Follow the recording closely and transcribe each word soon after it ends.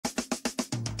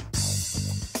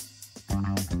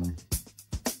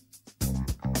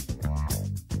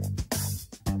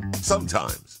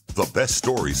Sometimes the best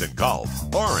stories in golf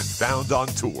aren't found on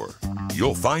tour.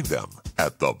 You'll find them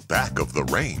at the back of the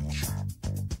range.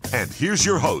 And here's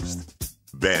your host,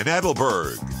 Ben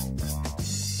Adelberg.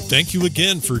 Thank you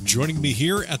again for joining me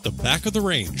here at the back of the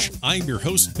range. I'm your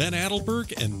host, Ben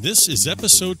Adelberg, and this is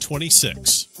episode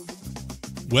 26.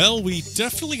 Well, we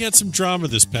definitely had some drama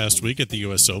this past week at the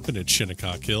U.S. Open at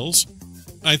Shinnecock Hills.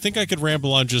 I think I could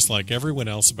ramble on just like everyone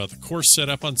else about the course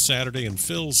setup on Saturday and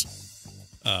Phil's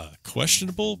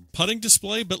questionable putting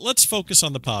display, but let's focus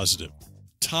on the positive.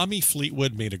 Tommy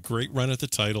Fleetwood made a great run at the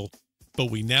title, but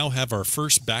we now have our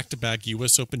first back-to-back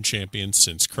U.S. Open champion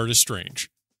since Curtis Strange.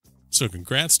 So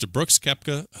congrats to Brooks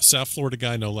Koepka, a South Florida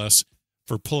guy no less,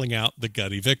 for pulling out the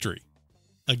gutty victory.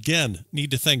 Again,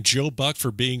 need to thank Joe Buck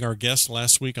for being our guest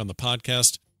last week on the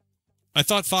podcast. I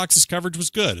thought Fox's coverage was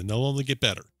good, and they'll only get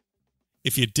better.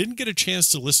 If you didn't get a chance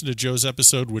to listen to Joe's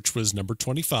episode, which was number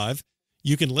 25,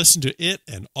 you can listen to it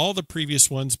and all the previous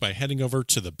ones by heading over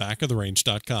to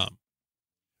thebackoftherange.com.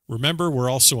 Remember, we're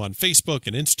also on Facebook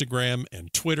and Instagram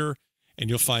and Twitter,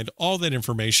 and you'll find all that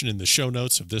information in the show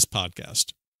notes of this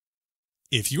podcast.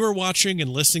 If you are watching and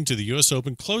listening to the U.S.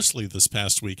 Open closely this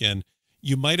past weekend,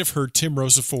 you might have heard Tim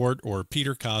Rosafort or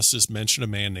Peter Kostis mention a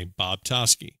man named Bob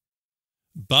Toski.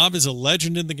 Bob is a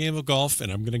legend in the game of golf,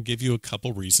 and I'm going to give you a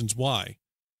couple reasons why.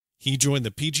 He joined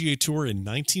the PGA Tour in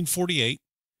 1948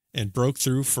 and broke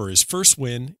through for his first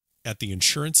win at the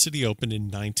Insurance City Open in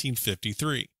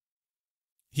 1953.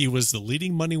 He was the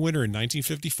leading money winner in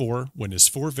 1954 when his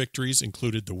 4 victories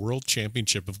included the World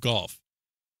Championship of Golf.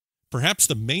 Perhaps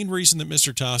the main reason that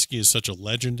Mr. Toski is such a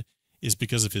legend is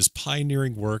because of his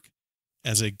pioneering work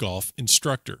as a golf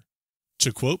instructor.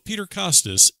 To quote Peter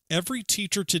Kostis, every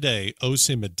teacher today owes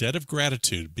him a debt of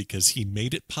gratitude because he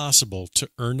made it possible to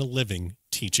earn a living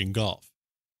teaching golf.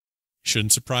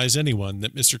 Shouldn't surprise anyone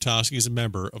that Mr. Toski is a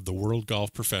member of the World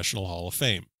Golf Professional Hall of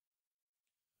Fame.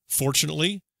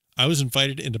 Fortunately, I was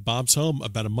invited into Bob's home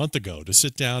about a month ago to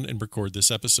sit down and record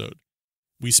this episode.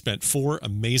 We spent 4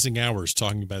 amazing hours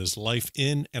talking about his life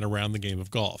in and around the game of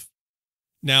golf.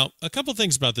 Now, a couple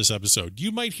things about this episode.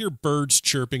 You might hear birds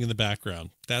chirping in the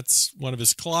background. That's one of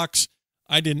his clocks.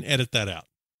 I didn't edit that out.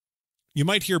 You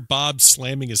might hear Bob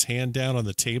slamming his hand down on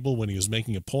the table when he was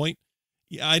making a point.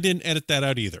 Yeah, I didn't edit that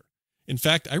out either. In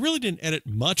fact, I really didn't edit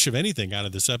much of anything out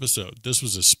of this episode. This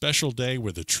was a special day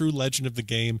with a true legend of the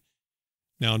game.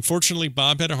 Now, unfortunately,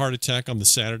 Bob had a heart attack on the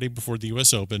Saturday before the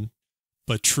U.S. Open,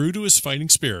 but true to his fighting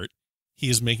spirit, he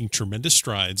is making tremendous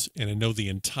strides, and I know the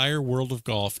entire world of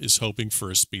golf is hoping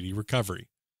for a speedy recovery.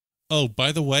 Oh,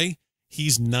 by the way,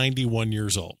 he's 91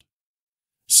 years old.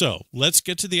 So, let's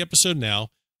get to the episode now.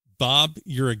 Bob,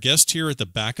 you're a guest here at the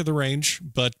back of the range,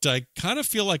 but I kind of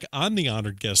feel like I'm the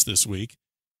honored guest this week.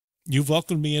 You've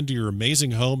welcomed me into your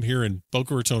amazing home here in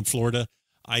Boca Raton, Florida.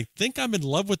 I think I'm in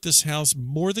love with this house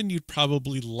more than you'd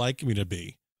probably like me to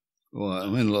be. Well,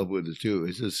 I'm in love with it too.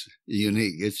 It's just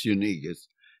unique. It's unique.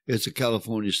 It's a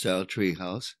California-style tree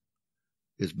house.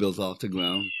 It's built off the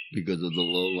ground because of the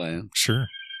low land. Sure.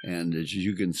 And as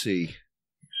you can see,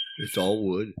 it's all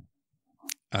wood.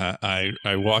 I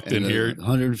walked in here.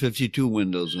 152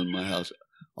 windows in my house.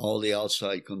 All the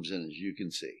outside comes in, as you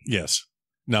can see. Yes.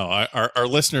 No, our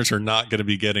listeners are not going to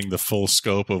be getting the full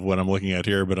scope of what I'm looking at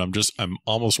here, but I'm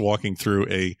almost walking through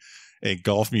a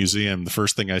golf museum. The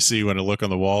first thing I see when I look on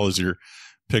the wall is your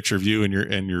picture of you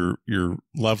and your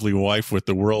lovely wife with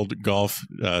the World Golf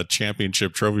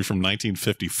Championship trophy from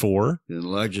 1954. The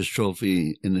largest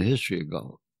trophy in the history of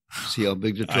golf. See how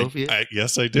big the trophy is?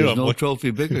 Yes, I do. There's no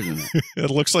trophy bigger than that. It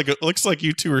looks like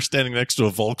you two are standing next to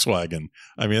a Volkswagen.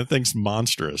 I mean, that thing's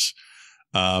monstrous.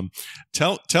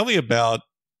 Tell me about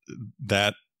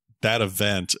that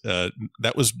event.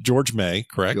 That was George May,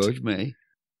 correct?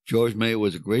 George May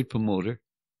was a great promoter.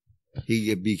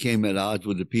 He became at odds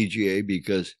with the PGA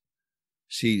because,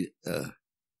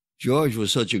 George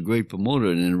was such a great promoter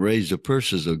and then raised the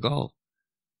purses of golf.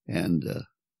 And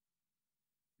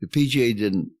the PGA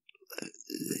didn't,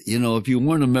 if you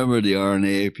weren't a member of the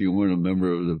RNA, if you weren't a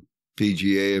member of the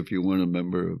PGA, if you weren't a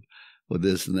member of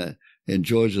this and that, and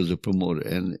George was a promoter.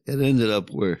 And it ended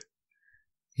up where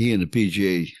he and the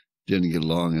PGA didn't get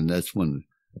along, and that's when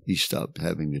he stopped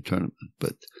having the tournament.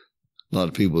 But a lot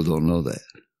of people don't know that.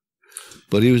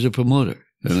 But he was a promoter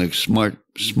and a smart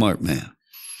man.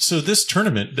 So this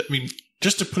tournament, I mean,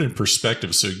 just to put in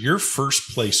perspective, so your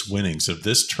first place winnings of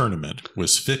this tournament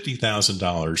was $50,000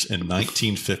 in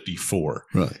 1954.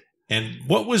 Right. And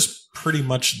what was pretty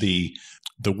much the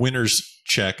winner's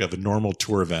check of a normal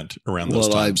tour event around those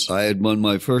times? I had won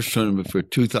my first tournament for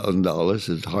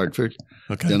 $2,000 at Hartford.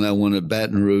 Okay. Then I won at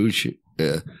Baton Rouge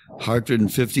for Hartford in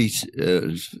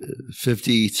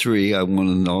 53, I won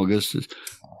in August.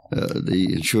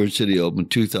 The Insurance City Open,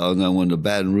 2000. I won the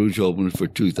Baton Rouge Open for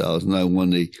 2000. I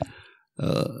won the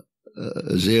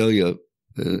Azalea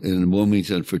in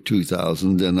Wilmington for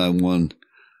 2000. Then I won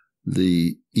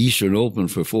the Eastern Open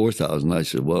for 4,000. I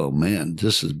said, well, man,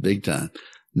 this is big time.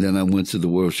 Then I went to the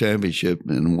World Championship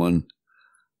and won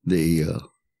the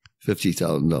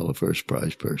 $50,000 first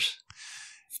prize purse.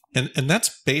 And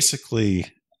that's basically,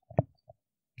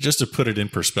 just to put it in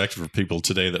perspective for people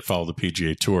today that follow the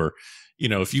PGA Tour, you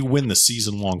know, if you win the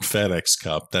season-long FedEx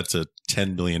Cup, that's a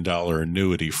 $10 million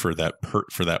annuity for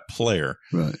that player.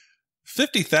 Right.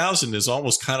 50,000 is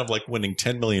almost kind of like winning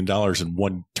 $10 million in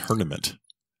one tournament.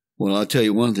 Well, I'll tell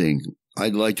you one thing.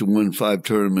 I'd like to win 5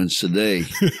 tournaments today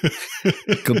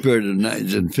compared to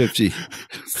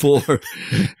 1954.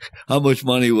 How much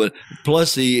money would,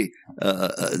 plus the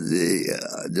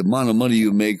amount of money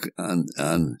you make on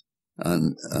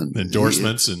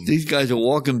endorsements and these guys are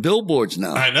walking billboards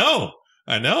now. I know.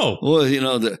 Well, you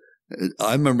know,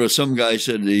 I remember some guy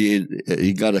said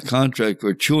he got a contract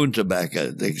for chewing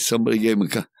tobacco. Somebody gave him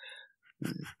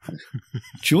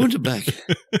chewing tobacco.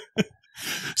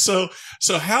 So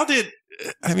how did,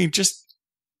 I mean, just,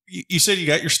 you said you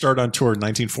got your start on tour in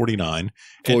 1949.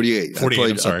 48.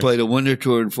 I played a winter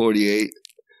tour in 48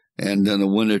 and then a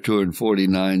winter tour in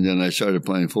 49. Then I started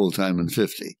playing full time in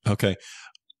 50. Okay.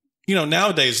 You know,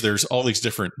 nowadays there's all these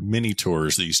different mini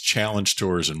tours, these challenge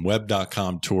tours and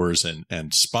web.com tours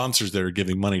and sponsors that are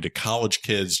giving money to college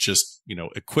kids, just, you know,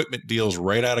 equipment deals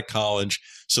right out of college.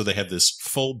 So they have this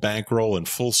full bankroll and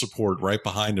full support right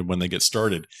behind them when they get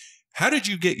started. How did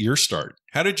you get your start?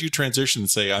 How did you transition and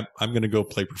say, I'm going to go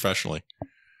play professionally?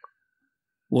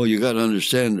 Well, you got to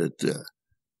understand that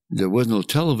there was no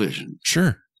television.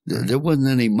 Sure. There wasn't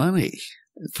any money.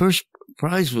 The first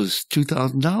prize was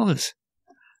 $2,000.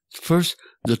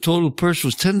 The total purse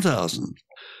was $10,000.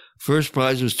 First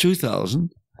prize was $2,000.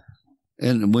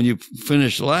 And when you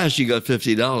finished last, you got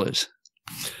 $50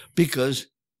 because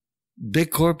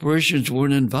big corporations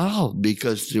weren't involved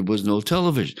because there was no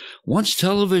television. Once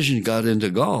television got into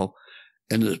golf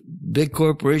and the big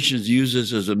corporations use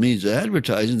this as a means of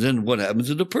advertising, then what happens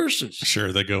to the purses?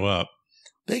 Sure, they go up.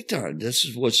 Big time. This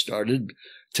is what started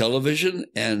television,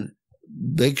 and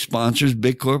big sponsors,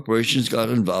 big corporations got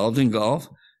involved in golf.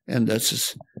 And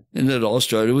it all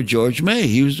started with George May.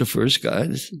 He was the first guy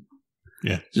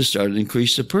to start to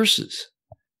increase the purses.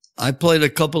 I played a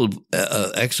couple of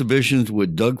exhibitions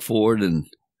with Doug Ford and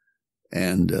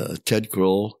Ted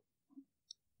Kroll.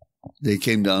 They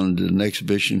came down to an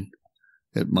exhibition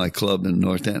at my club in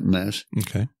Northampton, Mass.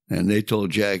 Okay. And they told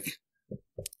Jack,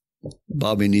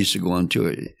 Bobby needs to go on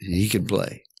tour. He can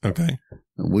play. Okay.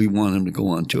 And we want him to go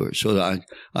on tour. So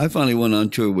I finally went on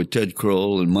tour with Ted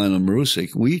Kroll and Mino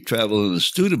Marusic. We traveled in a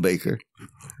Studebaker,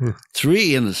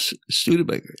 3 in a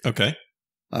Studebaker. Okay.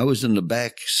 I was in the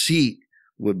back seat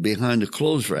behind the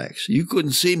clothes racks. You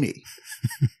couldn't see me.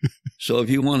 So if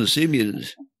you want to see me,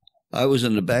 I was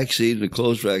in the back seat of the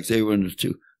clothes racks. They were in the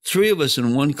 2. 3 of us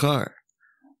in one car.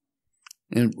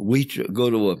 And we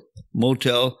go to a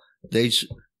motel. There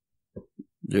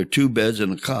are 2 beds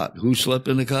and a cot. Who slept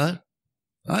in the cot?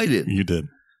 I did. You did.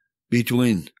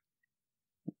 Between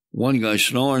one guy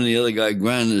snoring and the other guy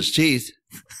grinding his teeth.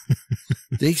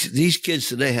 These kids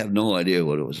today have no idea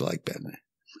what it was like back then.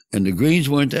 And the greens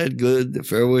weren't that good. The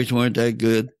fairways weren't that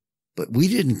good. But we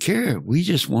didn't care. We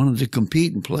just wanted to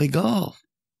compete and play golf.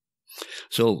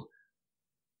 So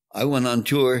I went on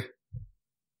tour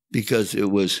because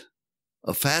it was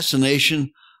a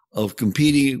fascination of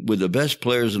competing with the best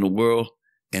players in the world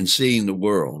and seeing the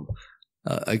world.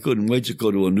 I couldn't wait to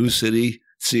go to a new city,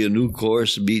 see a new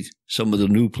course, meet some of the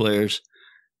new players.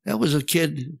 That was a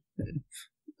kid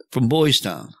from Boys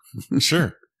Town.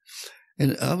 Sure.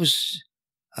 And I was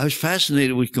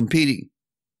fascinated with competing.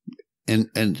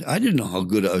 And I didn't know how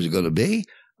good I was going to be.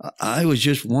 I was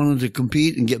just wanting to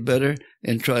compete and get better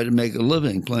and try to make a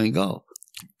living playing golf.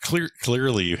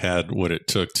 Clearly, you had what it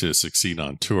took to succeed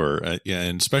on tour,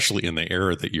 and especially in the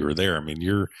era that you were there. I mean,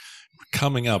 you're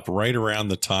coming up right around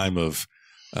the time of,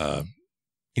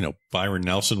 Byron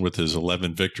Nelson with his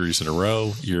 11 victories in a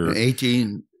row. You're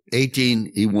 18.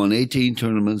 He won 18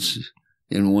 tournaments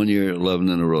in 1 year, 11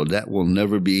 in a row. That will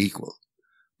never be equal.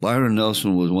 Byron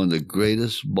Nelson was one of the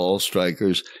greatest ball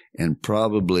strikers, and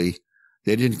probably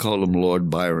they didn't call him Lord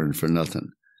Byron for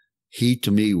nothing. He,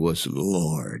 to me, was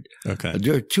Lord. Okay.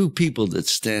 There are 2 people that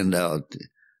stand out.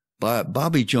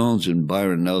 Bobby Jones and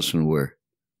Byron Nelson were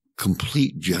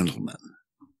complete gentlemen.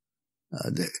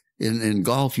 In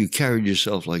golf, you carried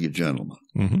yourself like a gentleman.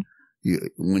 Mm-hmm.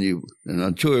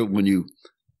 On tour, when you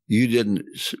you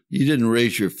didn't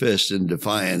raise your fist in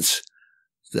defiance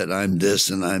that I'm this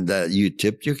and I'm that. You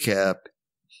tipped your cap,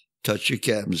 touched your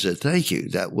cap, and said, thank you.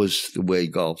 That was the way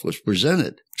golf was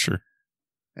presented. Sure.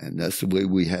 And that's the way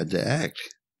we had to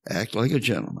act like a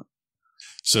gentleman.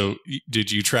 So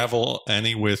did you travel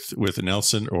any with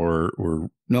Nelson or?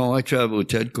 No, I traveled with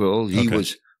Ted Kroll. He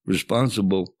was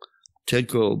responsible. Ted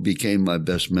Kroll became my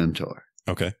best mentor.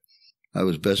 Okay. I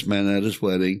was best man at his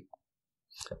wedding.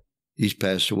 He's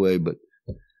passed away, but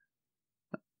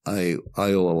I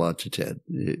owe a lot to Ted.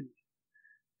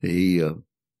 He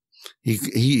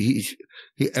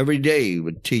every day he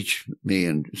would teach me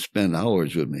and spend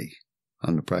hours with me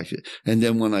on the practice. And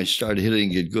then when I started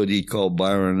hitting it good, he'd call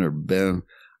Byron or Ben,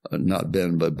 not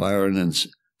Ben, but Byron and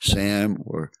Sam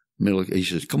or Middle. He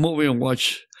says, come over here and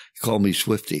watch. He called me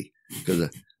Swifty because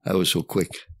I was so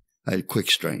quick. I had quick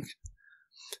strength.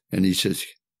 And he says,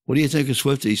 what do you think of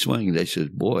Swifty swinging? They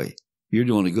said, boy, you're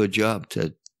doing a good job,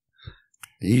 Ted.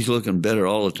 And he's looking better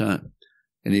all the time.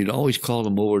 And he'd always call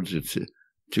him over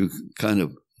to kind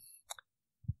of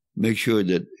make sure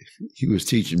that he was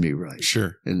teaching me right.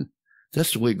 Sure. And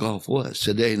that's the way golf was.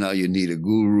 Today, now you need a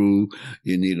guru,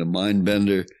 you need a mind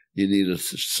bender, you need a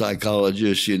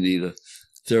psychologist, you need a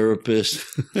therapist.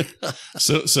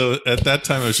 So at that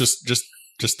time, it was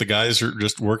just the guys are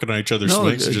just working on each other's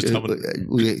swings.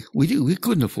 We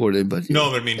couldn't afford anybody. No,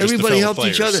 but I mean, just everybody the helped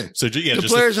players. each other. So yeah, the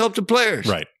players helped the players.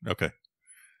 Right. Okay.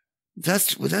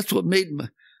 That's what made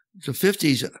the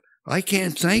 50s. I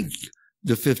can't thank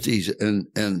the 50s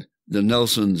and the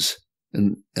Nelsons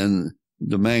and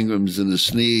the Mangrams and the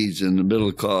Sneeds and the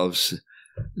Middlecoffs.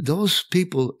 Those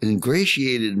people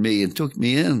ingratiated me and took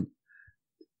me in.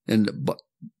 And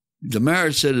the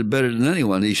Marit said it better than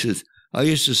anyone. He says, I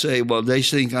used to say, well, they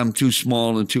think I'm too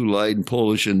small and too light and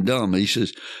Polish and dumb. He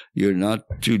says, you're not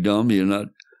too dumb.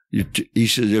 He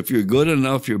says, if you're good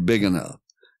enough, you're big enough.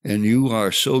 And you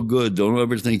are so good, don't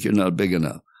ever think you're not big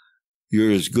enough.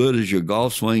 You're as good as your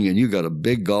golf swing, and you got a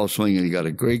big golf swing, and you got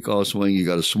a great golf swing, you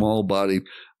got a small body,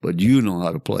 but you know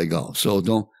how to play golf.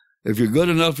 So if you're good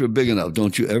enough, you're big enough.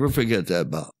 Don't you ever forget that,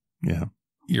 Bob. Yeah.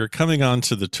 You're coming on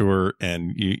to the tour,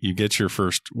 and you get your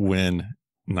first win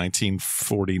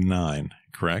 1949,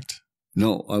 correct?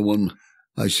 No, I won.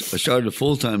 I started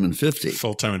full-time in 50.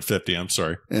 Full-time in 50, I'm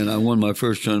sorry. And I won my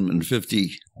first tournament in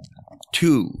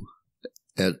 52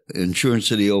 at Insurance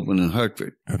City Open in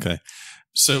Hartford. Okay.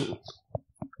 So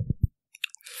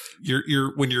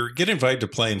when you're getting invited to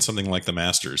play in something like the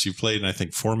Masters, you played in, I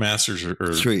think, 4 Masters or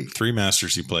three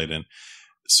Masters you played in.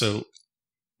 So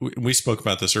we spoke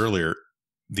about this earlier.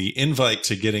 The invite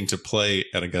to getting to play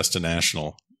at Augusta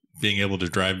National, being able to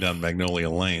drive down Magnolia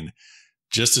Lane,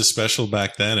 just as special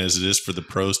back then as it is for the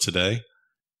pros today?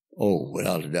 Oh,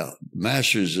 without a doubt.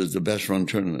 Masters is the best run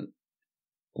tournament.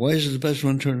 Why is it the best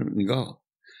run tournament in golf?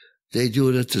 They do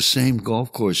it at the same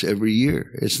golf course every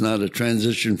year. It's not a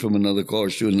transition from another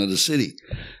course to another city.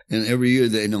 And every year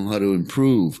they know how to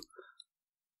improve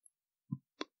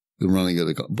the running of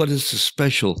the golf. But it's a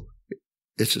special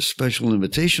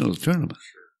invitational tournament.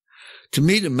 To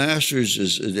me, the Masters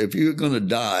is if you're going to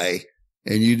die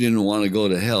and you didn't want to go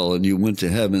to hell and you went to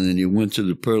heaven and you went to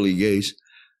the pearly gates,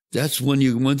 that's when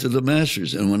you went to the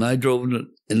Masters. And when I drove into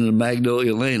the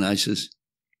Magnolia Lane, I says,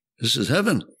 this is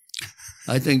heaven.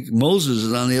 I think Moses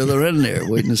is on the other end there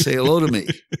waiting to say hello to me.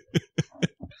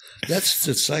 That's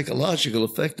the psychological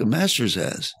effect the Masters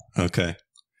has. Okay.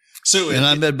 And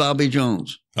I met Bobby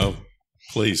Jones. Oh,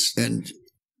 please. And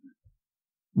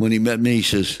when he met me, he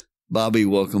says, Bobby,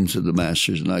 welcome to the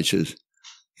Masters. And I says,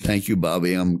 thank you,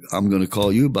 Bobby. I'm going to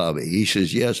call you Bobby. He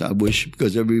says, yes, I wish,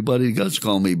 because everybody does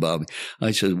call me Bobby.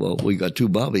 I said, well, we got 2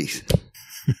 Bobbies.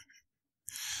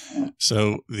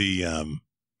 So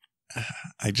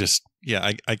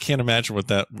I can't imagine what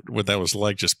that was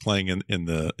like, just playing in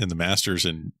the Masters.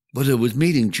 But it was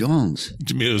meeting Jones.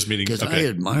 It was meeting, because I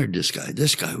admired this guy.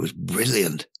 This guy was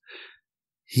brilliant.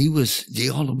 He was the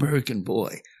All-American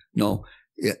boy. No,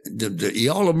 the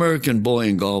All-American boy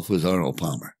in golf was Arnold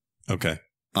Palmer. Okay.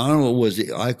 Arnold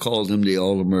I called him the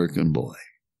All-American boy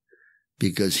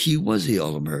because he was the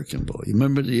All-American boy. You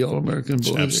remember the All-American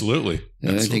boy? Absolutely.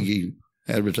 And I think he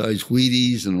advertised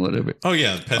Wheaties and whatever. Oh,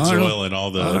 yeah. Pennzoil and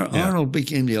all the... Arnold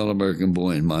became the All-American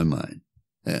boy in my mind.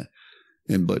 Yeah.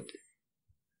 But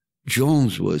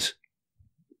Jones was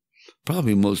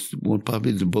probably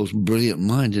the most brilliant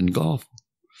mind in golf.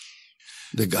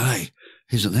 The guy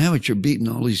is an amateur beating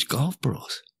all these golf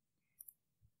pros.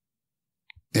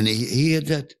 And he had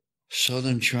that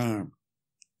Southern charm.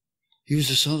 He was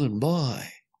a Southern boy.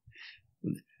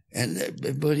 And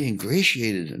everybody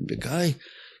ingratiated him. The guy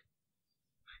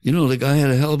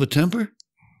had a hell of a temper.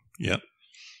 Yep.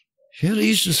 Yeah, they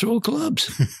used to throw clubs.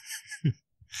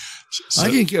 So,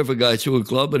 I didn't care if a guy threw a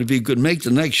club, but if he could make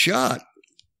the next shot,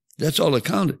 that's all that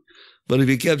counted. But if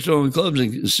he kept throwing clubs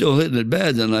and still hitting it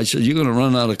bad, then I said, you're going to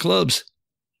run out of clubs.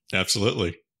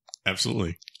 absolutely.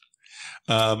 Absolutely.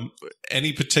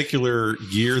 Any particular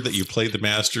year that you played the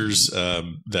Masters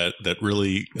that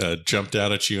really jumped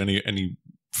out at you? Any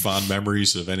fond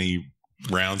memories of any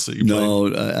rounds that you played?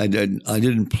 No, I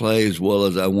didn't play as well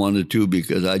as I wanted to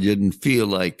because I didn't feel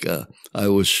like I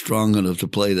was strong enough to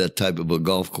play that type of a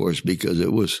golf course because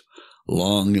it was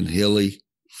long and hilly,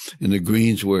 and the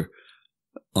greens were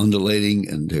undulating,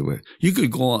 and you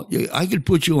could go on. I could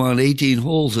put you on 18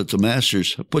 holes at the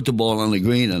Masters, put the ball on the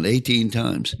green on 18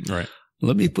 times. Right.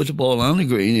 Let me put the ball on the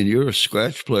green, and you're a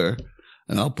scratch player,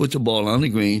 and I'll put the ball on the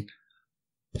green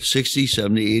 60,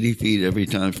 70, 80 feet every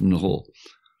time from the hole.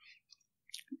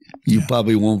 You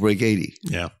probably won't break 80.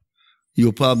 Yeah.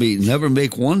 You'll probably never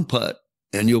make one putt,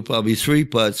 and you'll probably 3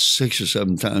 putts 6 or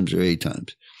 7 times or 8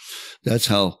 times. This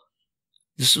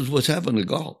is what's happened to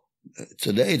golf.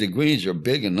 Today, the greens are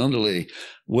big and undulating.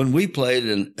 When we played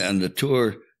and the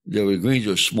tour, the greens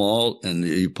were small, and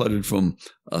you putted from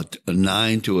a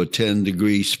 9 to a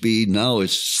 10-degree speed. Now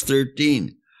it's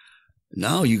 13.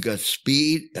 Now you got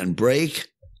speed and break,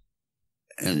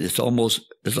 and it's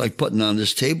like putting on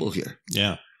this table here.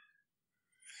 Yeah.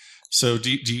 So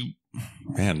do you,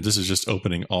 man, this is just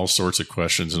opening all sorts of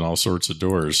questions and all sorts of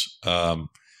doors.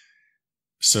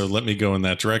 So let me go in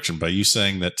that direction by you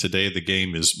saying that today the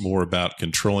game is more about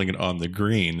controlling it on the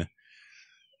green.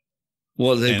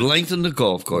 Well, they've lengthened the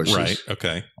golf courses. Right.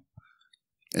 Okay.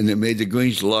 And they made the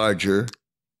greens larger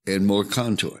and more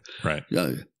contour. Right.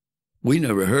 We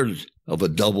never heard of a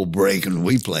double break when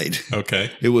we played.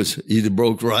 Okay. It was either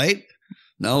broke right.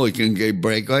 Now we can get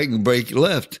break right and break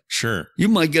left. Sure. You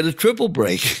might get a triple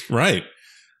break. Right.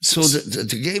 So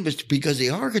the game is because the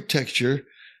architects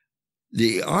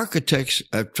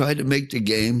have tried to make the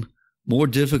game more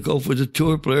difficult for the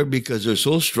tour player because they're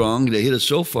so strong, they hit it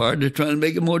so far, they're trying to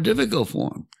make it more difficult for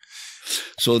them.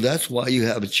 So that's why you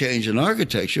have a change in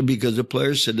architecture, because the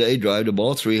players today drive the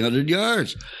ball 300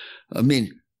 yards. I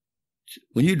mean,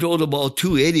 when you drove the ball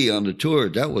 280 on the tour,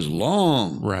 that was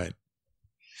long. Right.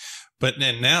 But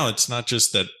then now it's not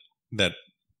just that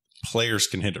players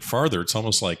can hit it farther. It's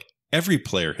almost like every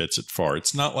player hits it far.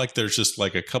 It's not like there's just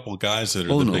like a couple guys that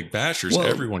are big bashers. Well,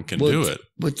 everyone can do it.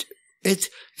 But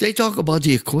they talk about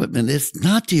the equipment. It's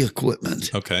not the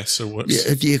equipment. Okay, so what's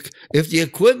if the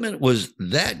equipment was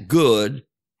that good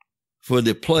for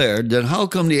the player, then how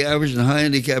come the average and high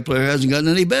handicap player hasn't gotten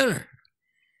any better?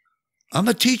 I'm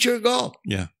a teacher of golf.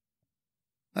 Yeah.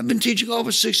 I've been teaching golf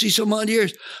for 60 some odd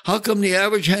years. How come the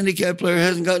average handicap player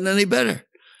hasn't gotten any better?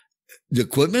 The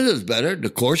equipment is better. The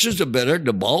courses are better.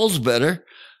 The ball's better.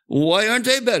 Why aren't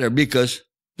they better? Because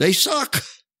they suck.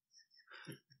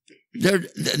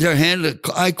 Their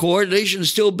hand-eye coordination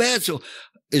is still bad. So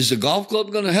is the golf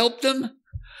club going to help them?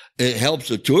 It helps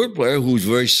the tour player who's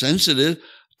very sensitive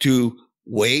to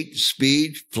weight,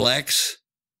 speed, flex.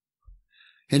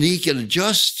 And he can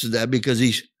adjust to that because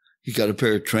he's got a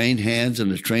pair of trained hands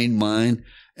and a trained mind,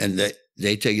 and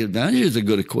they take advantage of the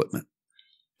good equipment.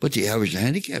 But the average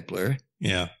handicap player,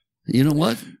 yeah, you know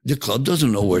what? The club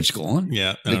doesn't know where it's going.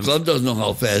 Yeah, the club doesn't know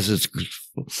how fast it's.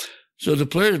 So the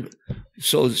players,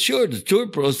 sure, the tour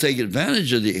pros take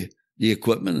advantage of the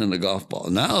equipment and the golf ball.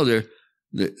 Now they're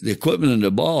the equipment and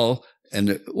the ball,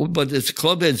 but it's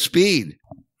club head speed.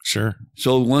 Sure.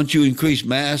 So once you increase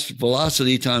mass,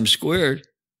 velocity times squared,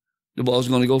 the ball's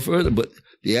going to go further. But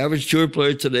the average tour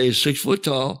player today is 6 foot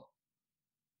tall,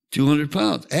 200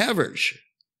 pounds. Average.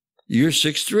 You're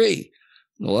 6'3".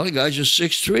 A lot of guys are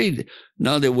 6'3".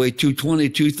 Now they weigh 220,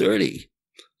 230.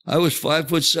 I was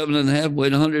 5'7.5",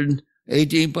 weighed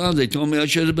 118 pounds. They told me I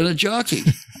should have been a jockey.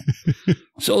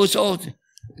 So it's all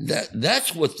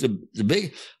that's what's the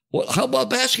big. How about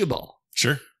basketball?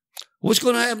 Sure. What's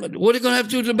going to happen? What are they going to have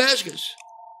to do to the baskets?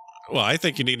 Well, I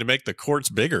think you need to make the courts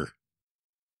bigger.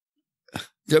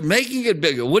 They're making it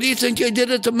bigger. What do you think they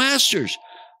did at the Masters?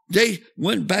 They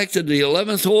went back to the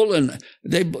 11th hole and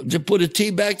they put a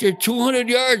tee back there 200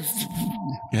 yards.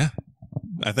 Yeah.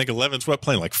 I think 11's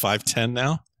playing like 510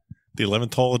 now? The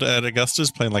 11th hole at Augusta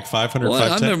is playing like 500, well,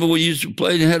 510. I remember we used to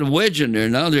play and had a wedge in there.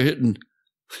 Now they're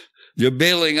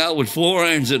bailing out with 4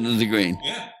 irons into the green.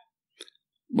 Yeah.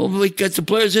 Well, we got the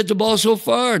players hit the ball so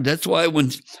far. That's why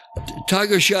when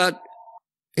Tiger shot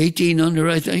 18 under,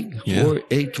 I think, 4,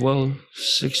 8, 12,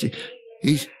 16,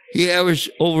 he averaged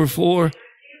over 400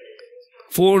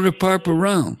 par per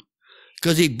round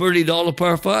because he birdied all the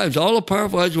par 5s. All the par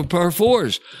 5s were par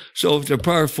 4s. So if they're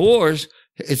par 4s,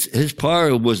 his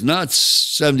par was not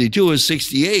 72, it was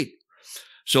 68.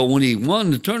 So when he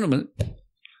won the tournament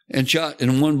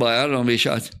and won by, I don't know how many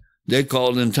shots, they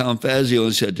called in Tom Fazio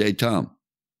and said, "Hey, Tom,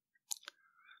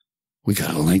 we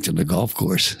got to lengthen the golf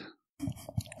course."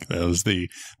 That was the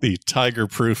tiger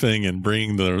proofing and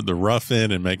bringing the rough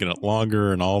in and making it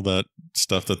longer and all that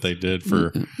stuff that they did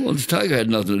for. Well, the tiger had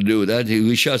nothing to do with that.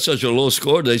 We shot such a low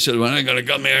score. They said, "Well, I got to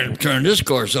come here and turn this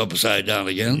course upside down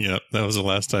again." Yep, that was the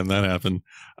last time that happened.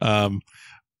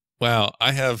 Wow,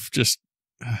 I have just,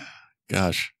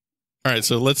 gosh. All right,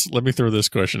 so let me throw this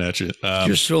question at you.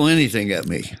 Just throw anything at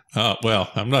me.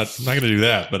 Well, I'm not going to do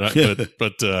that, but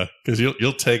because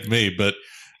you'll take me, but.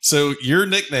 So your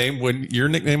nickname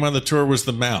on the tour was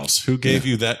the Mouse. Who gave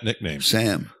you that nickname?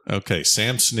 Sam. Okay,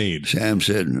 Sam Snead. Sam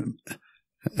said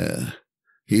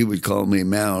he would call me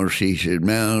Mouse. He said,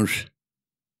 "Mouse,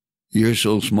 you're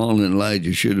so small and light,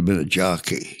 you should have been a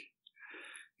jockey."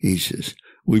 He says,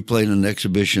 we played an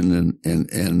exhibition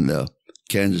in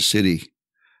Kansas City,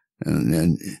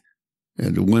 and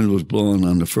the wind was blowing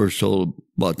on the first hole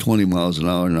about 20 miles an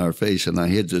hour in our face, and I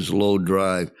hit this low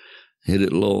drive. Hit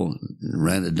it low and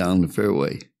ran it down the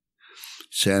fairway.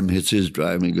 Sam hits his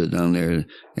drive and goes down there,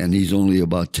 and he's only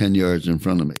about 10 yards in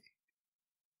front of me.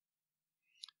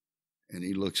 And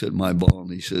he looks at my ball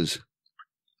and he says,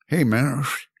 "Hey, man,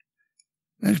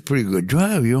 that's a pretty good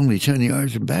drive. You're only 10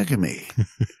 yards in back of me."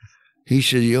 He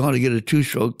said, "You ought to get a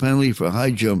 2-stroke penalty for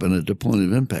high jumping at the point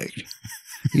of impact."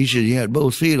 He said, "You had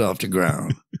both feet off the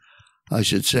ground." I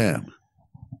said, "Sam,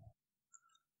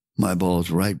 my ball's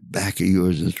right back of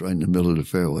yours and it's right in the middle of the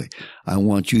fairway. I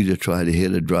want you to try to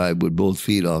hit a drive with both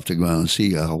feet off the ground and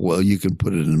see how well you can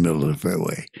put it in the middle of the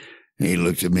fairway." And he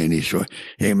looked at me and he said,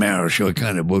 "Hey, Maris, what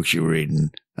kind of books you reading?"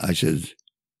 I said,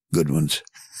 "Good ones."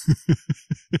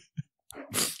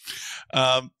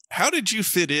 How did you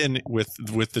fit in with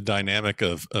the dynamic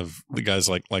of the guys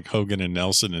like Hogan and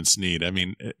Nelson and Snead? I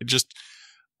mean, just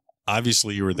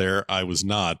obviously you were there. I was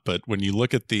not. But when you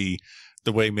look at the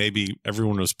way maybe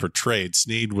everyone was portrayed,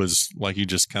 Snead was, like you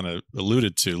just kind of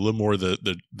alluded to, a little more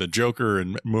the joker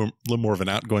and a little more of an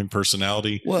outgoing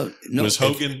personality. Well, no, was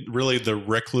Hogan really the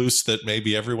recluse that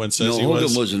maybe everyone says he was? No,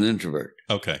 Hogan was an introvert.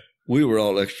 Okay. We were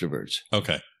all extroverts.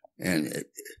 Okay.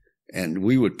 And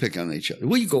we would pick on each other.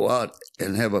 We'd go out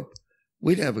and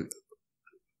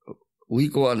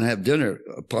we'd go out and have dinner,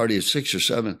 a party of 6 or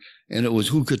 7, and it was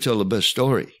who could tell the best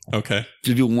story. Okay.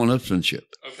 To do one-upsmanship.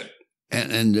 Okay.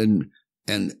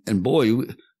 And boy,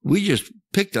 we just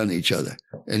picked on each other.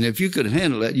 And if you could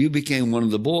handle that, you became one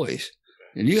of the boys.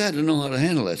 And you had to know how to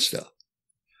handle that stuff.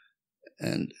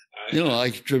 And,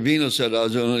 like Trevino said, I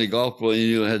was the only golf player and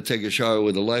you had to take a shower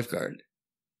with a lifeguard.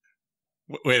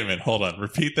 Wait a minute. Hold on.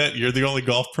 Repeat that. You're the only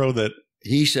golf pro that...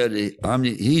 He said,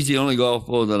 he's the only golf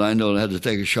pro that I know that had to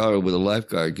take a shower with a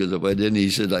lifeguard, because if I didn't, he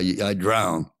said, I'd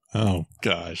drown. Oh,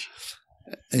 gosh.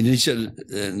 And he said,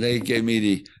 and they gave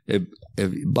me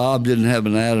if Bob didn't have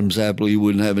an Adam's apple, he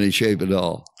wouldn't have any shape at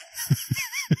all.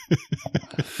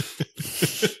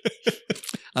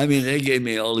 I mean, they gave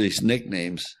me all these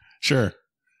nicknames. Sure.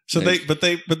 So they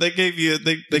gave you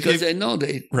because they know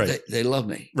they love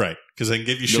me. Right. Because they can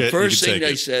give you shit. The first thing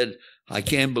they said, "I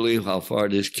can't believe how far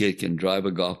this kid can drive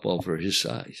a golf ball for his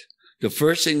size." The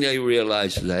first thing they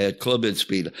realized is I had club head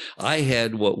speed. I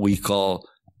had what we call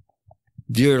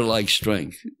deer-like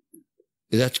strength.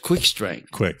 That's quick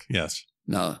strength. Quick, yes.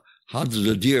 Now, how does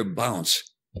a deer bounce?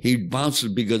 He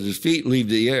bounces because his feet leave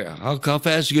the air. How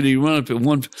fast could he run up at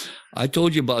one? I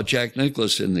told you about Jack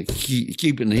Nicklaus and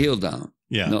keeping the heel down.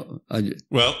 Yeah. No, I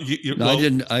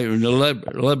didn't. I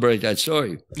elaborate that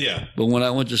story. Yeah. But when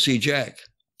I went to see Jack,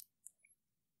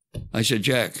 I said,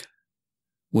 "Jack,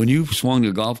 when you swung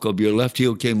the golf club, your left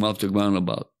heel came off the ground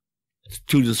about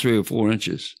 2 to 3 or 4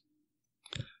 inches."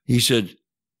 He said,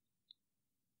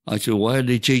 I said, "Why are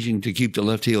they teaching to keep the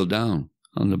left heel down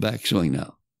on the backswing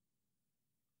now?"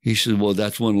 He said, "Well,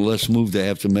 that's one less move they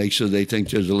have to make, so they think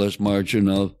there's a less margin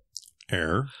of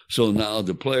error. So now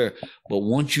the player, but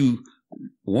once you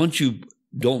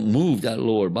don't move that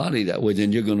lower body that way,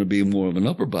 then you're going to be more of an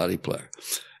upper body player.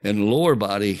 And the lower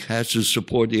body has to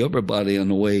support the upper body on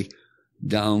the way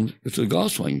down to the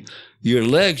golf swing. Your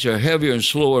legs are heavier and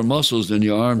slower muscles than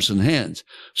your arms and hands.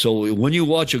 So when you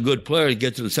watch a good player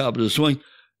get to the top of the swing,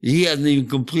 he hasn't even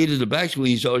completed the backswing.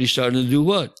 He's already starting to do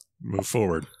what? Move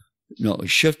forward. No,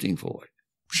 shifting forward.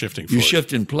 Shifting forward. You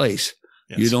shift in place.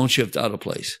 Yes. You don't shift out of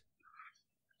place.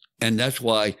 And that's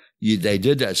why they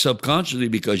did that subconsciously,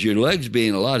 because your legs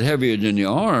being a lot heavier than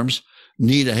your arms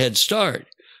need a head start.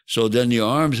 So then your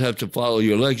arms have to follow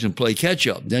your legs and play catch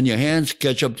up. Then your hands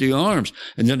catch up to your arms.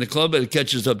 And then the club head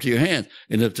catches up to your hand.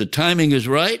 And if the timing is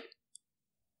right,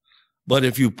 but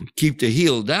if you keep the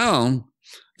heel down,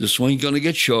 The swing's going to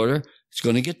get shorter. It's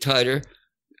going to get tighter.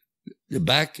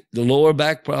 The lower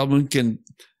back problem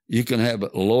you can have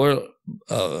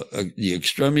the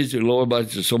extremities of the lower body.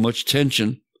 There's so much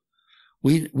tension.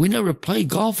 We never played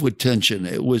golf with tension.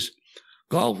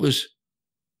 Golf was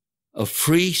a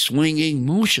free swinging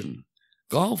motion.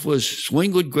 Golf was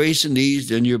swing with grace and ease,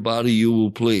 then your body you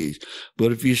will please.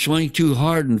 But if you swing too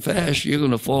hard and fast, you're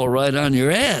going to fall right on your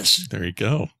ass. There you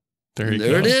go. There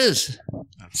it is.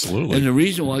 Absolutely. And the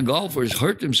reason why golfers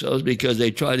hurt themselves because they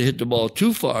try to hit the ball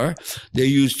too far. They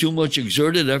use too much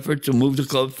exerted effort to move the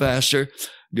club faster.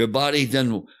 Your body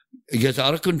then gets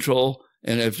out of control.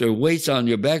 And if there are weights on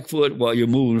your back foot while you're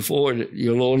moving forward,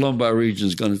 your lower lumbar region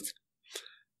is going to.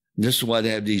 This is why they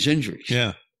have these injuries.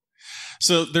 Yeah.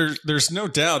 So there's no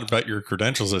doubt about your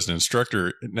credentials as an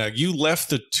instructor. Now, you left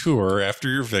the tour after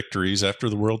your victories, after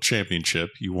the World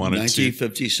Championship. You wanted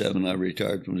 1957, I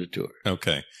retired from the tour.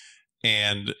 Okay.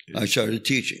 And I started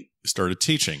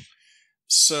teaching.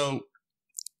 So,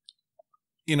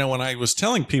 when I was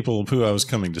telling people who I was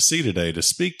coming to see today to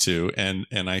speak to, and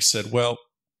I said, well,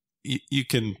 you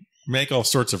can make all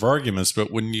sorts of arguments, but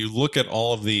when you look at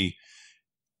all of the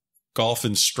golf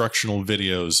instructional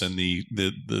videos and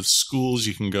the schools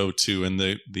you can go to and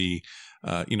the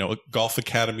Golf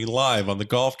Academy Live on the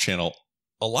Golf Channel,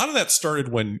 a lot of that started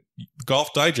when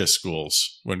Golf Digest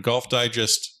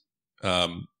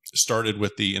started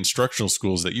with the instructional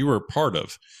schools that you were a part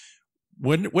of.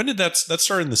 When did that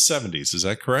start in the 70s? Is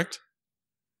that correct?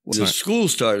 The school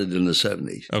started in the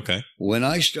 70s. Okay. When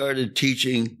I started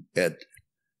teaching at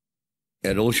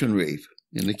Ocean Reef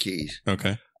in the Keys,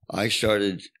 okay, I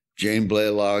started Jane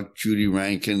Blaylock, Judy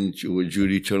Rankin,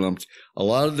 Judy Turlum. A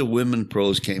lot of the women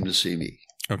pros came to see me.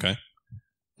 Okay.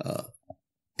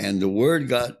 And the word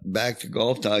got back to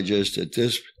Golf Digest that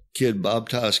this kid, Bob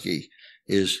Toski,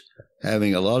 is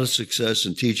having a lot of success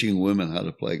in teaching women how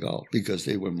to play golf because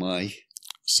they were my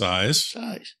size.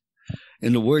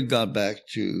 And the word got back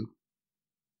to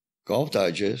Golf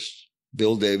Digest,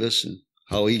 Bill Davis and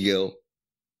Howie Gill.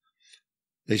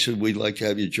 They said, we'd like to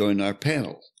have you join our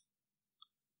panel.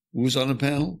 Who was on the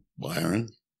panel? Byron,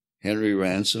 Henry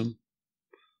Ransom,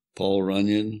 Paul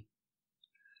Runyon.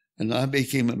 And I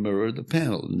became a member of the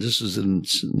panel. And this is in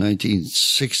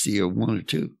 1960 or 1 or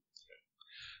 2.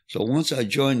 So once I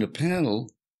joined the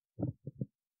panel,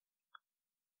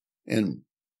 and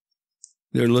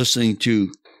they're listening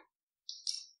to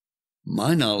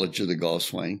my knowledge of the golf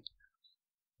swing,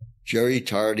 Jerry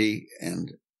Tardy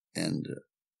and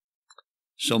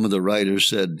some of the writers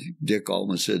said, Dick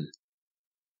Altman said,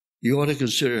 you ought to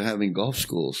consider having golf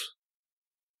schools.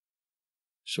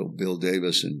 So Bill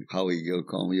Davis and Howie Gill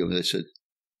called me over. They said,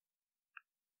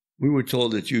 we were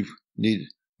told that you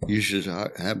should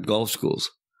have golf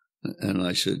schools. And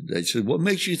they said, what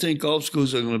makes you think golf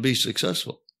schools are going to be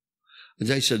successful? And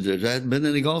they said, there hadn't been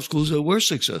any golf schools that were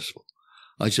successful.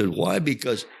 I said, why?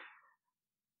 Because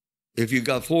if you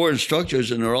got 4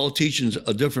 instructors and they're all teaching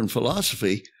a different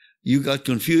philosophy, you got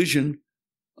confusion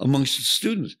amongst the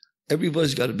students.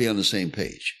 Everybody's got to be on the same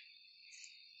page.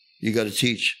 You got to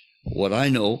teach what I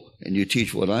know, and you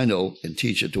teach what I know, and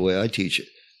teach it the way I teach it.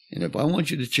 And if I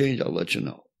want you to change, I'll let you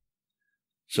know.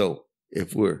 So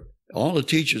if all the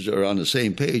teachers are on the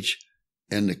same page,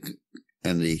 and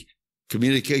the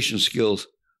communication skills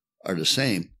are the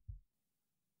same,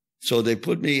 so they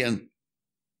put me in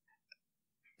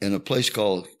a place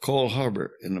called Coral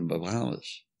Harbor in the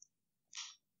Bahamas.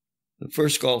 The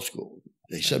first golf school.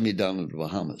 They sent me down to the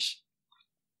Bahamas.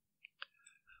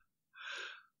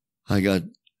 I got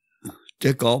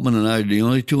Dick Altman and I are the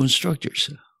only 2 instructors.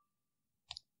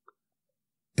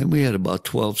 And we had about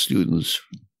 12 students.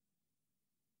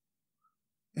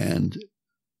 And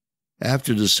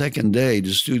after the second day,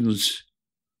 the students,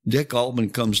 Dick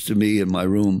Altman comes to me in my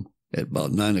room at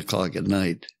about 9 o'clock at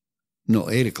night. No,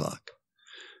 8 o'clock.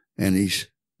 And he's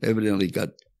evidently got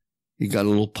a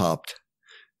little popped.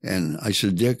 And I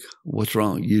said, Dick, what's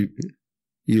wrong? You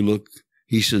look,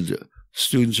 he said, the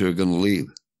students are going to leave.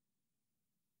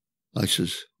 I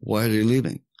says, why are they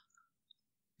leaving?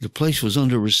 The place was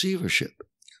under receivership.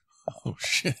 Oh,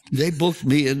 shit. They booked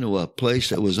me into a place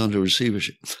that was under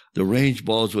receivership. The range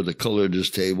balls were the color of this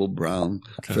table, brown.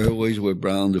 Okay. Fairways were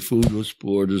brown. The food was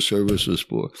poor. The service was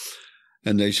poor.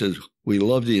 And they said, we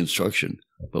love the instruction,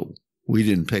 but we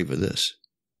didn't pay for this.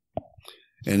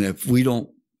 And if we don't,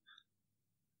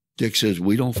 Dick says,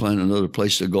 we don't find another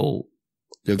place to go,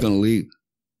 they're going to leave.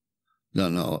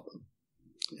 No.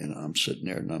 And I'm sitting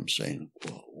there and I'm saying,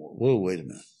 whoa, wait a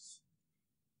minute.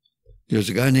 There's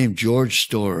a guy named George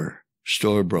Storer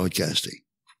Broadcasting.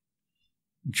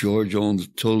 George owned the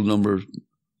total number of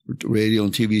radio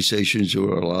and TV stations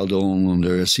were allowed to own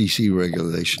under SEC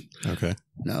regulation. Okay.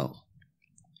 Now,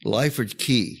 Lyford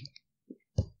Key,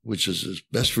 which is his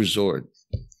best resort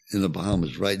in the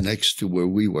Bahamas, right next to where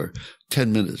we were,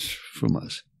 10 minutes from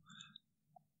us.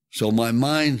 So my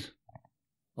mind,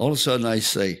 all of a sudden I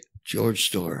say, George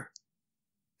Storr.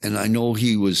 And I know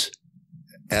he was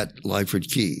at Lyford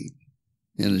Key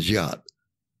in his yacht.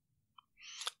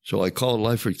 So I called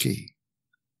Lyford Key.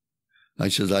 I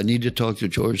said, I need to talk to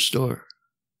George Storr.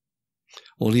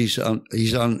 Well, he's out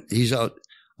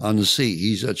on the sea.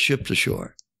 He's at ship to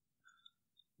shore.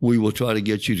 We will try to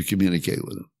get you to communicate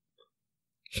with him.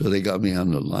 So they got me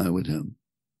on the line with him.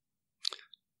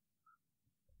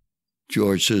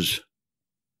 George says,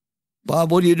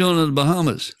 Bob, what are you doing in the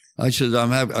Bahamas? I said,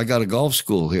 I got a golf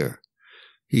school here.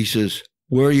 He says,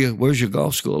 where's your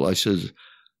golf school? I said,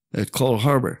 at Cold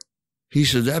Harbor. He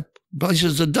said, that place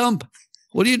is a dump.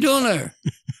 What are you doing there?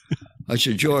 I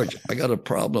said, George, I got a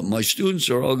problem. My students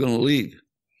are all going to leave.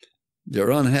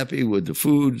 They're unhappy with the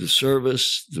food, the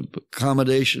service, the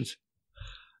accommodations.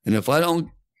 And if I don't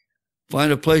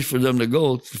find a place for them to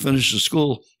go to finish the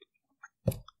school,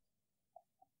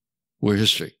 we're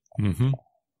history. Mm-hmm.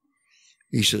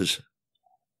 He says,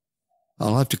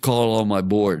 I'll have to call on my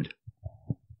board.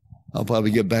 I'll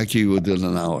probably get back to you within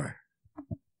an hour.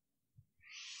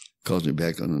 Calls me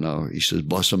back in an hour. He says,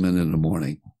 bus them in the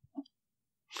morning.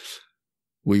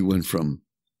 We went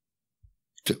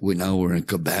now we're in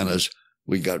cabanas.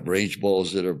 We got range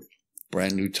balls that are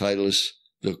brand new Titleist.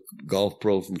 The golf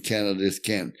pro from Canada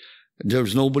can't. There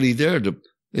was nobody there.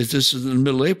 This is in the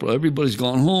middle of April. Everybody's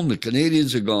gone home. The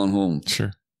Canadians are gone home.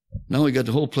 Sure. Now we got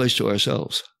the whole place to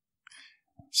ourselves.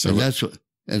 So and that's what.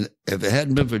 And if it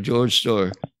hadn't been for George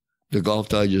Storr, the Golf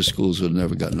Digest schools would have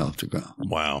never gotten off the ground.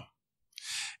 Wow.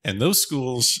 And those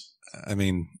schools, I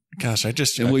mean, gosh,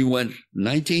 And we went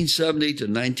 1970 to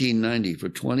 1990 for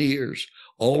 20 years,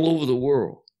 all over the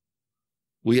world.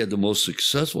 We had the most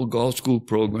successful golf school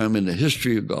program in the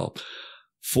history of golf.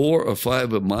 4 or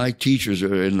 5 of my teachers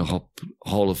are in the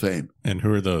Hall of Fame. And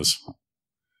who are those?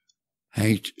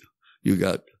 Hank, you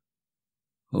got,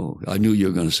 I knew you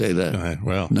were going to say that.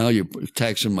 Well. Now you're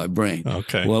taxing my brain.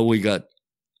 Okay. Well, we got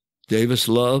Davis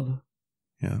Love.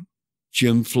 Yeah.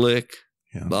 Jim Flick.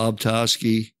 Yeah. Bob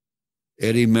Toski.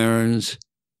 Eddie Marins.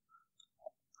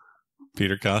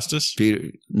 Peter Costas?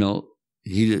 No,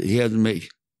 he hasn't made.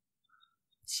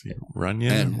 Let's see.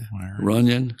 Runyon.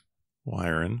 Runyon.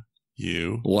 Wyron.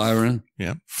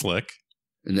 Yeah. Flick.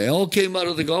 And they all came out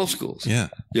of the golf schools. Yeah.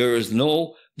 There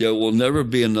will never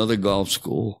be another golf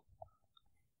school.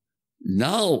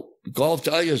 Now, Golf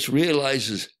Digest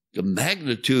realizes the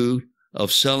magnitude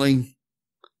of selling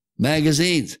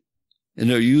magazines. And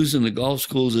they're using the golf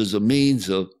schools as a means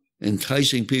of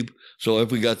enticing people. So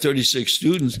if we got 36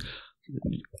 students,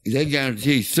 they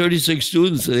guarantee 36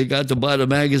 students that they got to buy the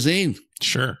magazine.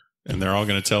 Sure. And they're all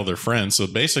going to tell their friends. So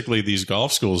basically these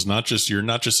golf schools, you're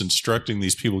not just instructing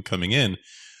these people coming in,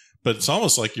 but it's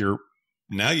almost like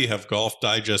now you have Golf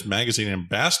Digest magazine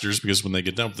ambassadors, because when they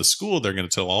get done with the school, they're going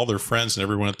to tell all their friends and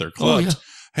everyone at their clubs,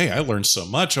 hey, I learned so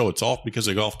much. Oh, it's all because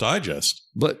of Golf Digest.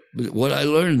 But what I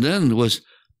learned then was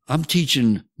I'm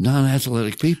teaching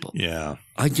non-athletic people. Yeah.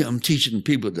 I'm teaching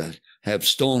people that have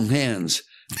stone hands,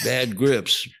 bad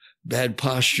grips, bad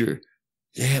posture.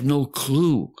 They have no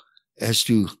clue as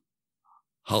to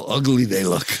how ugly they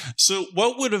look. So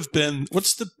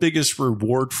what's the biggest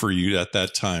reward for you at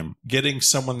that time? Getting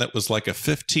someone that was like a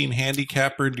 15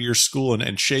 handicapper into your school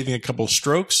and shaving a couple of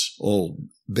strokes? Oh,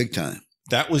 big time.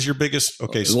 That was your biggest?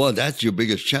 Okay. Well, that's your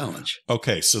biggest challenge.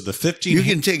 Okay. So the 15. You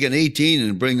can take an 18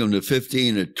 and bring them to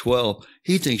 15 or 12.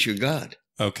 He thinks you're God.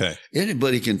 Okay.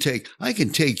 Anybody can I can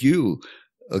take you,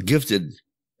 a gifted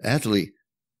athlete,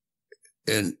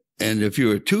 and if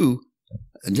you're a 2,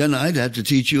 and then I'd have to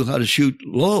teach you how to shoot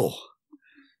low,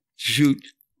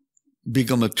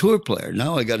 become a tour player.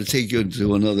 Now I got to take you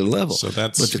to another level. So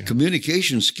but the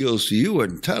communication skills to you are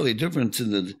entirely different to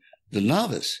the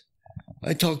novice.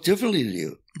 I talk differently to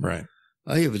you. Right.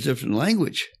 I have a different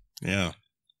language. Yeah.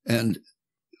 And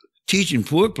teaching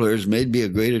poor players made me a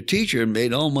greater teacher and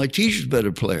made all my teachers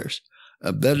better players.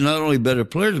 Not only better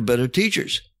players, but better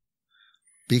teachers.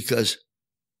 Because,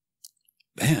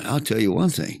 man, I'll tell you one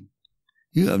thing.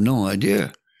 You have no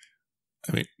idea.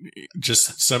 I mean,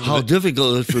 just how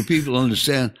difficult it is for people to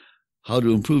understand how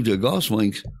to improve their golf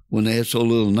swings when they have so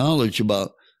little knowledge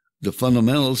about the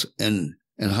fundamentals and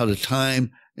how to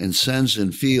time and sense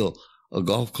and feel a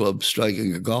golf club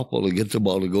striking a golf ball to get the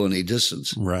ball to go any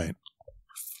distance. Right.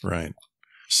 Right.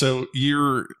 So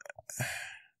you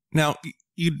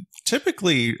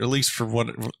typically, at least for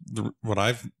what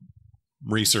I've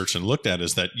researched and looked at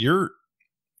is that your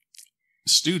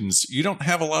students, you don't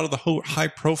have a lot of the high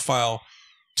profile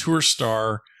tour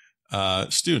star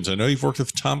students. I know you've worked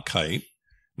with Tom Kite.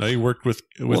 I know you worked with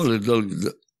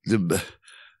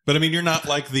but I mean, you're not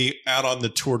like the out on the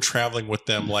tour traveling with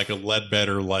them like a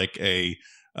Ledbetter, like a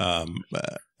like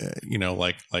a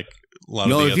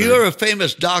lot of the if you're a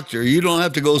famous doctor, you don't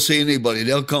have to go see anybody.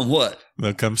 They'll come what?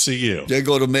 They'll come see you. They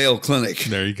go to Mayo Clinic.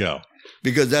 There you go.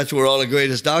 Because that's where all the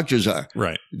greatest doctors are.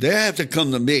 Right. They have to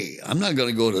come to me. I'm not going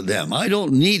to go to them. I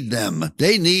don't need them.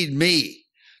 They need me.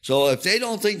 So if they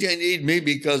don't think they need me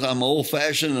because I'm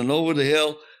old-fashioned and over the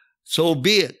hill, so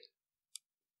be it.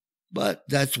 But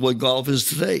that's what golf is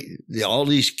today. All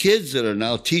these kids that are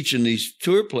now teaching these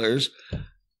tour players,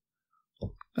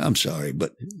 I'm sorry,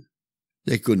 but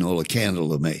they couldn't hold a candle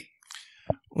to me.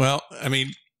 Well, I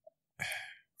mean,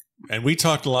 and we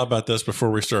talked a lot about this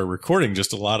before we started recording,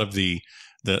 just a lot of the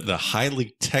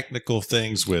highly technical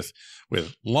things with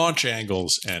launch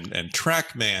angles and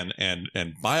TrackMan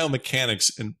and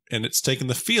biomechanics, and it's taken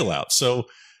the feel out. So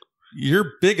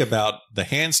you're big about the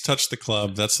hands touch the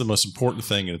club. That's the most important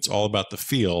thing, and it's all about the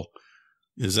feel.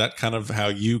 Is that kind of how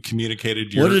you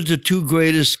communicated your... What are the two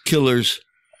greatest killers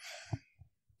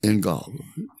in golf?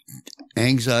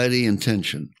 Anxiety and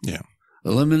tension. Yeah.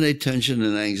 Eliminate tension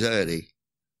and anxiety.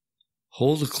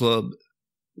 Hold the club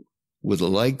with a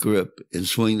light grip and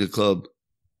swing the club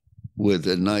with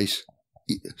a nice,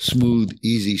 smooth,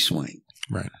 easy swing.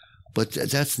 Right. But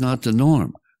that's not the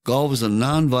norm. Golf is a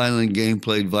non-violent game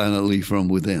played violently from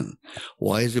within.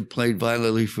 Why is it played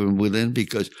violently from within?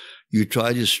 Because you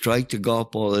try to strike the golf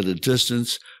ball at a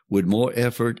distance with more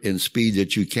effort and speed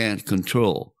that you can't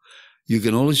control. You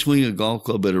can only swing a golf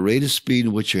club at a rate of speed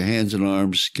in which your hands and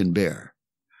arms can bear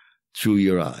through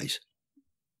your eyes.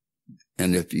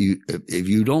 And if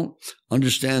you don't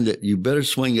understand that you better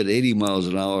swing at 80 miles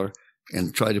an hour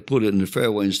and try to put it in the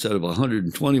fairway instead of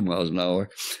 120 miles an hour,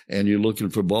 and you're looking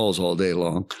for balls all day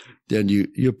long, then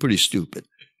you're pretty stupid.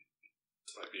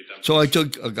 So I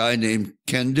took a guy named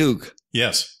Ken Duke.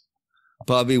 Yes.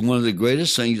 Probably one of the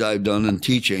greatest things I've done in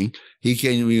teaching. He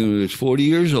came to me when he was 40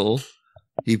 years old.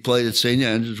 He played at St.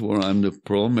 Andrews, where I'm the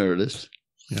pro emeritus.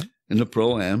 Yeah. In the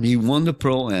Pro-Am. He won the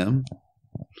Pro-Am.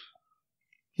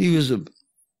 He was a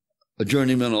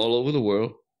journeyman all over the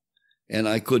world. And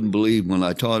I couldn't believe when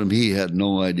I taught him, he had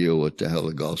no idea what the hell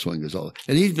a golf swing is all.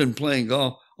 And he's been playing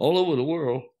golf all over the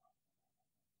world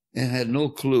and had no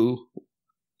clue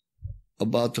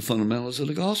about the fundamentals of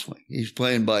the golf swing. He's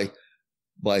playing by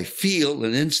feel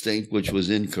and instinct, which was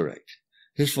incorrect.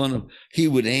 He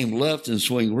would aim left and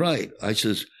swing right. I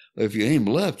says, if you aim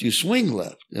left, you swing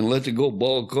left and let the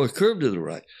ball curve to the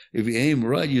right. If you aim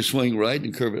right, you swing right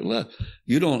and curve it left.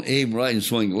 You don't aim right and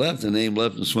swing left and aim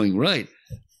left and swing right.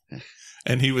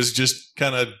 And he was just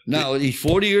kind of... Now, he's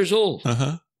 40 years old.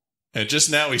 Uh-huh. And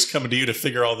just now he's coming to you to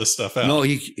figure all this stuff out. No,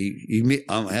 I'm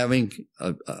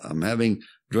having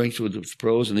drinks with the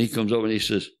pros, and he comes over and he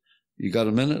says, "You got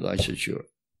a minute?" I said, "Sure."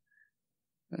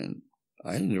 And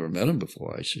I had never met him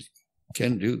before. I said,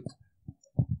 "Ken Duke."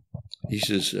 He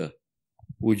says,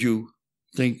 "Would you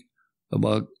think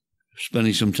about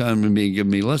spending some time with me and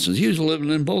giving me lessons?" He was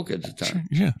living in Boca at the time.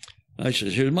 Sure, yeah. I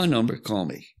said, "Here's my number. Call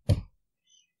me."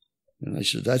 And I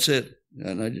said, "That's it."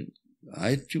 And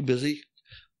I'm too busy.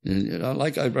 And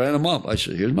I ran him up. I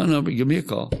said, "Here's my number. Give me a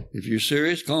call. If you're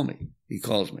serious, call me." He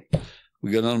calls me. We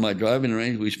got on my driving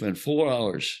range. We spent 4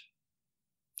 hours.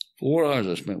 4 hours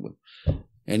I spent with him.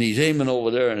 And he's aiming over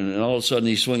there, and then all of a sudden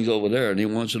he swings over there, and he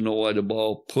wants to know why the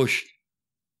ball pushed.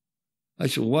 I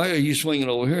said, "Why are you swinging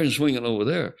over here and swinging over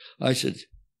there?" I said,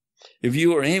 "If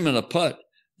you were aiming a putt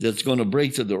that's going to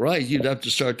break to the right, you'd have to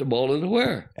start the ball to the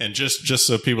where?" And just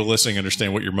so people listening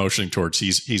understand what you're motioning towards,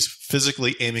 he's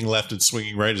physically aiming left and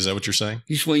swinging right. Is that what you're saying?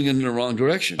 He's swinging in the wrong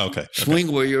direction. Okay.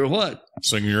 Swing where you're what?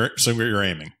 Swing where you're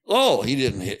aiming. Oh, he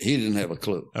didn't have a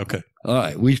clue. Okay. All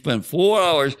right. We spent 4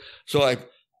 hours. So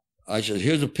I said,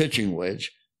 "Here's a pitching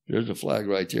wedge. There's a flag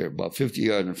right there, about 50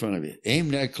 yards in front of you.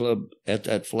 Aim that club at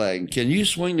that flag. Can you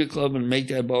swing the club and make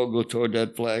that ball go toward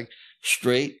that flag?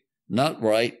 Straight, not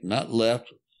right, not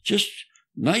left. Just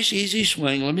nice, easy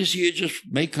swing. Let me see you just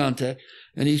make contact."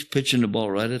 And he's pitching the ball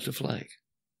right at the flag.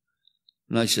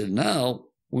 And I said, "Now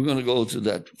we're going to go to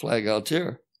that flag out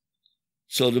there."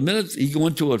 So the minute he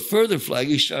went to a further flag,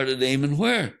 he started aiming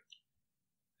where?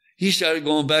 He started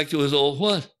going back to his old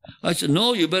what? I said,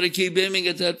 "No, you better keep aiming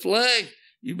at that flag.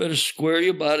 You better square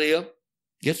your body up,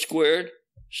 get squared,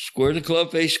 square the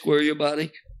club face, square your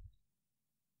body."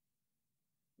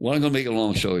 Well, I'm going to make a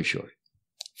long story short.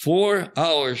 4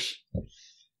 hours,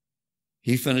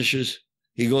 he finishes.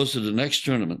 He goes to the next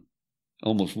tournament,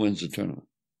 almost wins the tournament.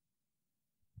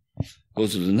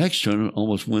 Goes to the next tournament,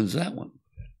 almost wins that one.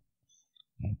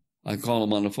 I call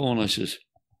him on the phone. I says,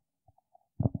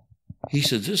 he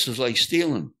said, this is like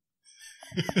stealing.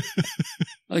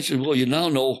 I said, well, you now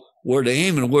know where to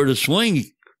aim and where to swing.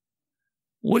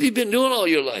 What have you been doing all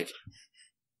your life?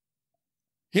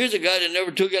 Here's a guy that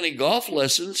never took any golf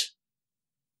lessons.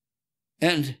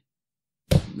 And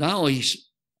now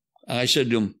I said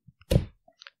to him,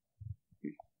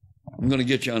 I'm going to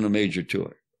get you on a major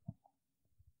tour.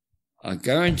 I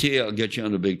guarantee I'll get you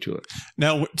on the big tour.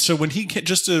 Now, so when he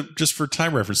just for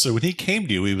time reference, so when he came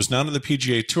to you, he was not on the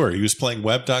PGA Tour. He was playing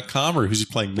web.com, or who's he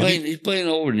playing? He's playing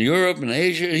over in Europe and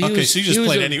Asia. So you just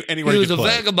played anywhere. He was a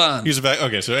vagabond.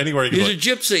 Okay, so anywhere you could play. He was a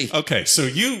gypsy. Okay, so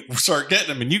you start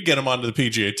getting him, and you get him onto the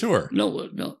PGA Tour.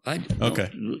 No. Okay.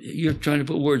 You're trying to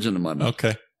put words into my mouth.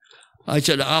 Okay. I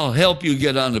said, I'll help you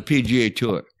get on the PGA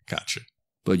Tour. Gotcha.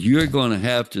 But you're going to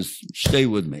have to stay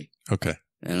with me. Okay.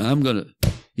 And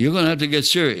you're going to have to get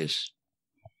serious.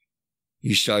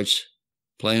 He starts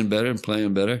playing better and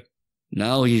playing better.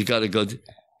 Now he's got to go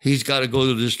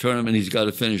to this tournament. He's got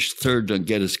to finish third to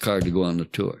get his card to go on the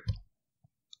tour.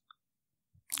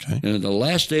 Okay. And the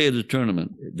last day of the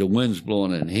tournament, the wind's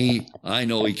blowing in. I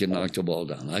know he can knock the ball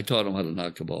down. I taught him how to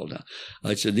knock the ball down.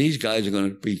 I said, these guys are going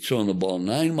to be throwing the ball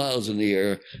 9 miles in the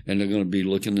air, and they're going to be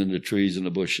looking in the trees and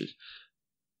the bushes.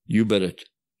 You better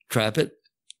trap it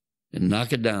and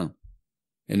knock it down.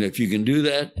 And if you can do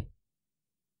that,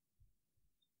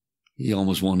 he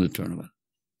almost won the tournament.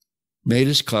 Made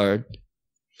his card.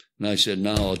 And I said,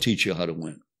 now I'll teach you how to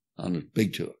win on the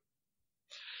big tour.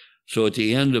 So at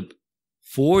the end of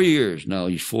 4 years, now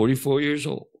he's 44 years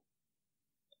old.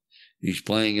 He's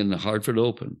playing in the Hartford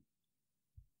Open.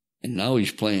 And now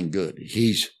he's playing good.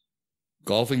 He's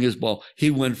golfing his ball.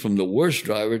 He went from the worst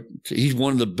driver to he's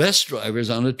one of the best drivers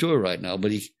on the tour right now,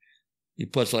 but he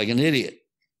puts like an idiot.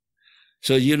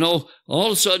 So, all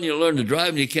of a sudden you learn to drive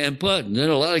and you can't putt. And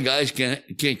then a lot of guys can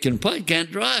putt,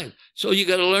 can't drive. So you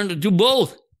got to learn to do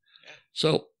both.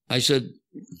 So I said,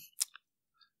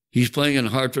 he's playing in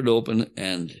Hartford Open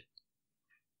and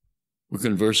we're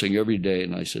conversing every day.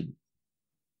 And I said,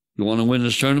 you want to win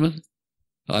this tournament?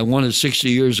 I won it 60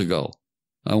 years ago.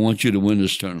 I want you to win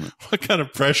this tournament. What kind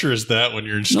of pressure is that when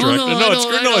you're instructing?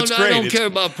 It's great. I don't care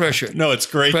about pressure. No, it's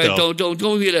great though.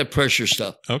 Don't get that pressure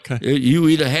stuff. Okay. You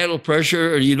either handle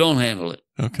pressure or you don't handle it.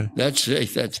 Okay. That's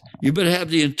you better have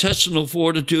the intestinal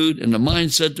fortitude and the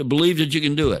mindset to believe that you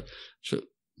can do it.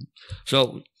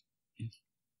 So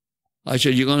I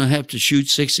said, you're going to have to shoot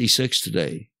 66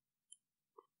 today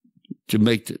to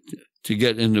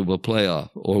get into a playoff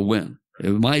or win. It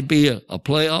might be a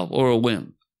playoff or a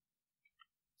win.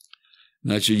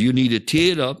 And I said, you need to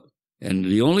tee it up, and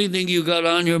the only thing you got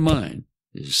on your mind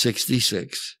is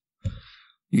 66.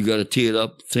 You got to tee it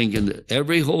up thinking that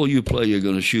every hole you play, you're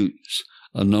going to shoot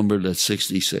a number that's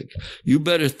 66. You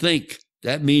better think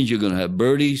that means you're going to have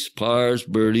birdies, pars,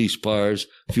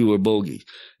 fewer bogeys.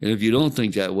 And if you don't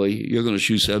think that way, you're going to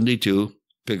shoot 72,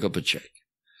 pick up a check.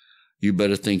 You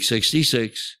better think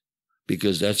 66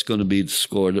 because that's going to be the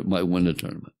score that might win the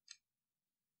tournament.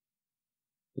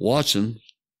 Watson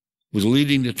was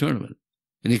leading the tournament.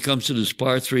 And he comes to this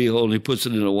par 3 hole and he puts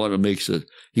it in the water,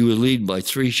 he was leading by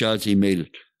 3 shots.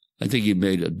 I think he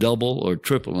made a double or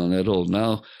triple on that hole.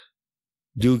 Now,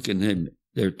 Duke and him,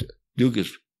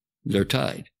 they're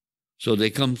tied. So they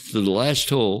come to the last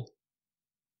hole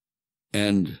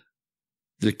and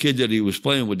the kid that he was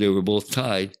playing with, they were both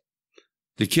tied.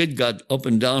 The kid got up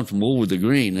and down from over the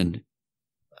green and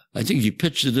I think he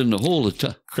pitched it in the hole.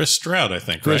 Chris Stroud, I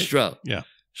think, Chris Stroud. Yeah.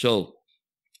 So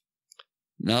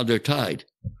now they're tied.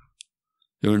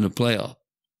 They're in the playoff.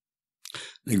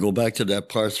 They go back to that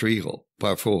par 4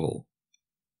 hole.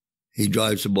 He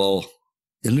drives the ball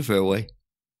in the fairway.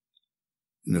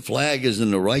 And the flag is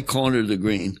in the right corner of the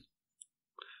green.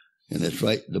 And it's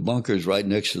right, the bunker is right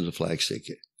next to the flag stick.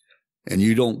 And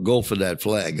you don't go for that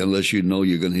flag unless you know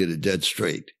you're going to hit it dead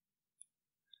straight.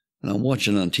 And I'm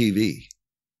watching on TV.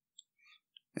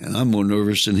 And I'm more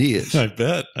nervous than he is. I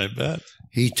bet.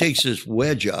 He takes this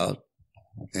wedge out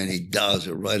and he dials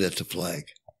it right at the flag.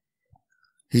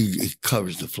 He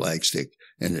covers the flag stick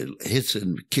and it hits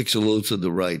and kicks a little to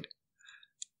the right.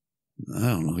 I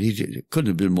don't know. It couldn't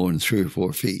have been more than 3 or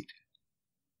 4 feet.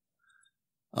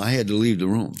 I had to leave the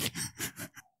room.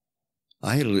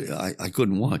 I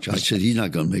couldn't watch. I said, he's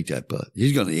not going to make that putt.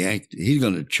 He's going to yank. He's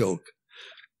going to choke.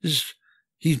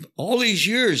 All these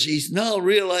years, he's now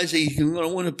realizing he's going to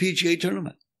win a PGA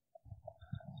tournament.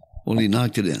 Well, he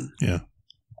knocked it in. Yeah.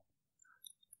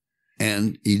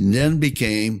 And he then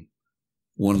became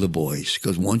one of the boys.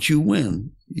 Because once you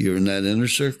win, you're in that inner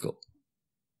circle.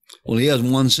 Well, he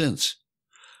hasn't won since.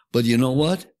 But you know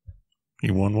what?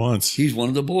 He won once. He's one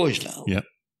of the boys now. Yep.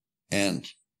 And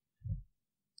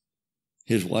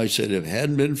his wife said, if it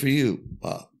hadn't been for you,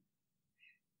 Bob,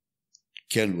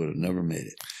 Ken would have never made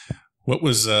it. What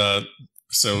was,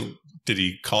 so did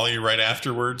he call you right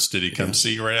afterwards? Did he come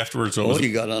see you right afterwards?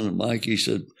 He got on the mic. He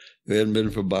said, if it hadn't been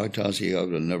for Bob Toski, I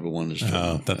would have never won this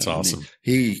tournament. Oh, that's awesome.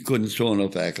 He couldn't throw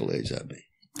enough accolades at me.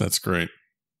 That's great.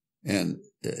 And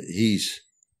he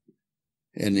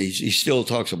still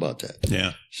talks about that.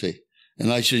 Yeah. See,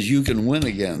 and I says, you can win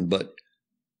again, but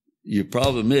your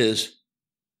problem is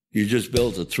you just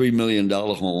built a $3 million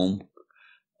home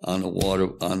on the water,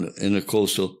 in the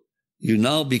coastal. You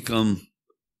now become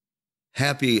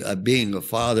happy at being a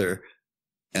father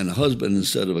and a husband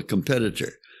instead of a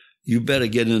competitor. You better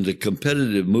get into the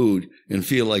competitive mood and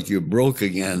feel like you're broke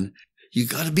again. You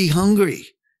got to be hungry.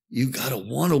 You got to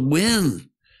want to win.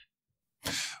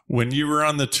 When you were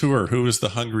on the tour, who was the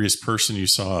hungriest person you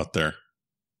saw out there?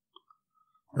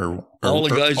 All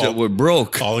the guys that were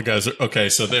broke. All the guys. Okay,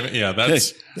 so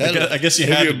that's. I guess you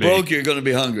had to be. If you're broke, you're going to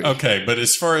be hungry. Okay, but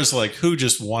as far as like who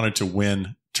just wanted to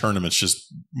win tournaments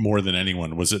just more than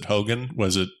anyone, was it Hogan?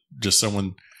 Was it just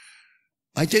someone?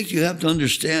 I think you have to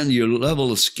understand your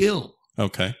level of skill.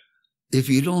 Okay. If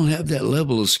you don't have that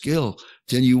level of skill,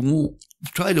 then you won't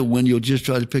try to win. You'll just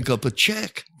try to pick up a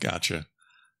check. Gotcha.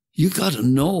 You got to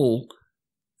know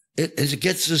it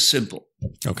gets this simple.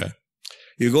 Okay.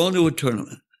 You're going to a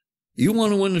tournament. You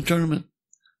want to win the tournament?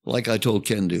 Like I told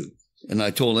Ken do, and I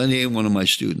told any one of my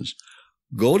students,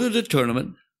 go to the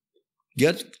tournament,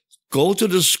 go to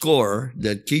the scorer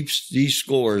that keeps these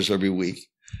scores every week,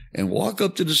 and walk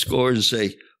up to the scorer and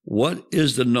say, what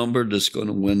is the number that's going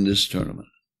to win this tournament?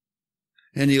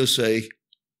 And he'll say,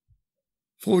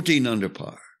 14 under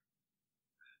par.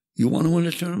 You want to win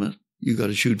the tournament? You got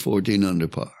to shoot 14 under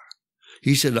par.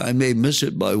 He said, I may miss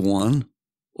it by 1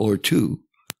 or 2.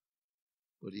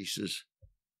 But he says,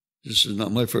 this is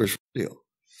not my first deal.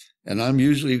 And I'm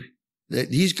usually,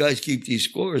 these guys keep these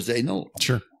scores, they know.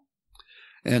 Sure.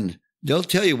 And they'll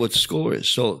tell you what the score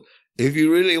is. So if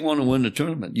you really want to win the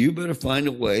tournament, you better find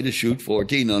a way to shoot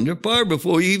 14 under par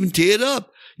before you even tee it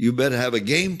up. You better have a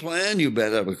game plan. You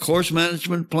better have a course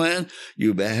management plan.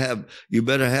 You better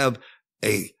have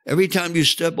every time you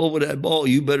step over that ball,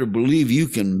 you better believe you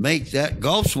can make that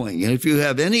golf swing. And if you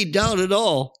have any doubt at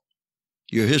all,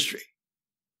 you're history.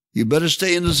 You better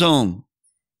stay in the zone.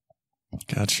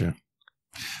 Gotcha.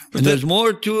 And there's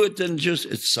more to it than just,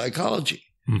 it's psychology.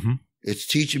 Mm-hmm. It's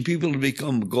teaching people to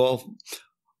become golf-minded.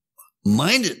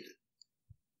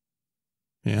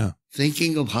 Yeah.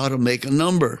 Thinking of how to make a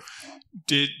number.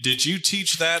 Did you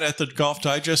teach that at the Golf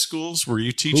Digest schools? Were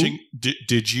you teaching?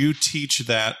 Did you teach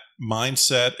that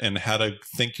mindset and how to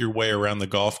think your way around the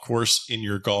golf course in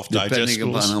your Golf Digest schools?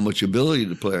 Depending upon how much ability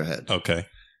the player had. Okay.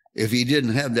 If he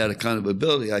didn't have that kind of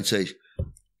ability, I'd say,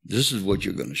 this is what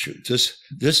you're going to shoot.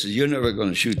 You're never going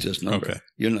to shoot this number. Okay.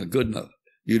 You're not good enough.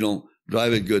 You don't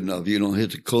drive it good enough. You don't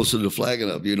hit it close to the flag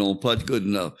enough. You don't putt good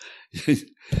enough.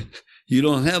 You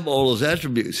don't have all those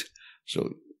attributes. So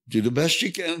do the best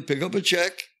you can, pick up a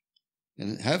check,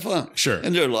 and have fun. Sure.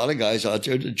 And there are a lot of guys out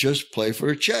there that just play for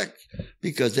a check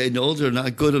because they know they're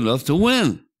not good enough to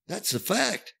win. That's the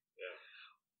fact.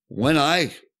 Yeah. When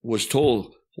I was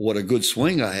told what a good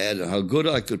swing I had and how good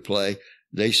I could play,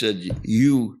 they said,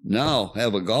 you now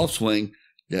have a golf swing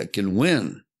that can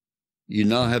win. You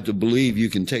now have to believe you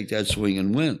can take that swing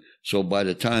and win. So by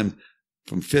the time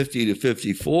from 50 to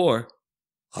 54,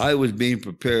 I was being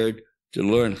prepared to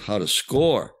learn how to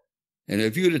score. And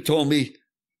if you'd have told me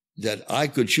that I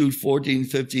could shoot 14,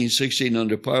 15, 16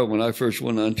 under par when I first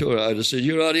went on tour, I'd have said,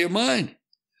 you're out of your mind.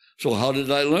 So how did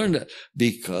I learn that?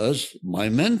 Because my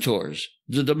mentors,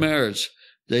 the demerits,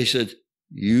 they said,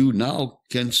 you now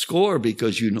can score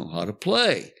because you know how to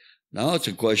play. Now it's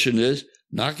a question is,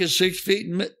 knock it 6 feet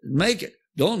and make it.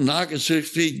 Don't knock it 6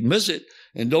 feet and miss it,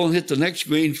 and don't hit the next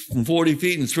green from 40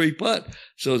 feet and 3 putt.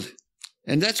 So,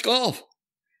 and that's golf.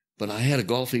 But I had a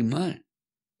golfing mind,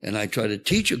 and I try to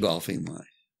teach a golfing mind.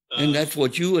 And that's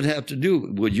what you would have to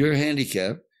do with your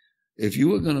handicap. If you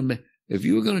were going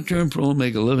to turn pro and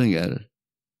make a living at it,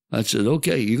 I said,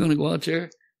 okay, you're going to go out there.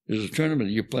 There's a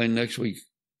tournament you're playing next week.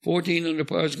 14 under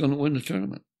par is going to win the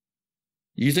tournament.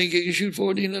 You think you can shoot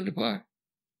 14 under par?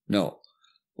 No.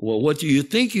 Well, what do you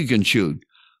think you can shoot?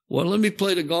 Well, let me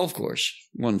play the golf course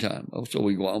one time. So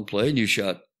we go out and play, and you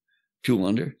shot 2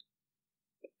 under.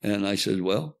 And I said,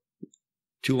 well,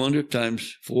 200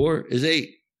 times 4 is 8.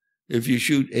 If you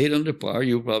shoot 8 under par,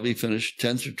 you'll probably finish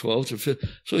 10th or 12th or 5th.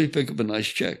 So you pick up a nice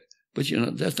check. But,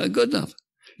 that's not good enough.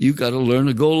 You got to learn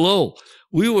to go low.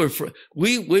 We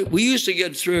used to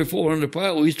get 300 or 400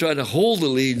 par. We tried to hold the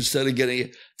lead instead of getting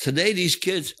it. Today, these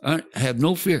kids have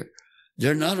no fear.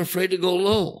 They're not afraid to go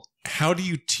low. How do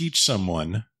you teach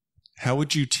someone? How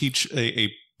would you teach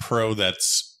a pro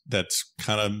that's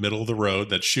kind of middle of the road,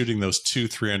 that's shooting those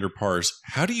 200-300 pars?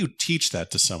 How do you teach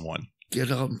that to someone?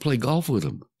 Get out and play golf with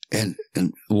them and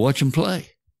watch them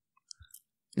play.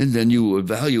 And then you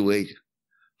evaluate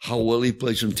how well he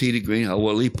plays from tee to green, how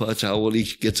well he putts, how well he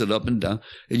gets it up and down.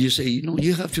 And you say,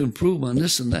 you have to improve on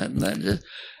this and that and that.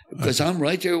 Because I'm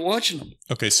right there watching them.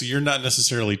 Okay, so you're not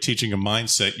necessarily teaching a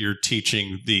mindset. You're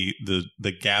teaching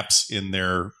the gaps in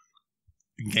their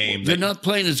game. They're not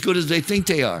playing as good as they think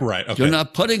they are. Right, okay. They're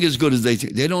not putting as good as they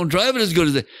think. They don't drive it as good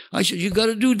as they. I said, you got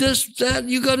to do this, that.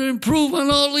 You got to improve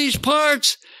on all these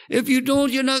parts. If you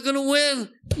don't, you're not going to win.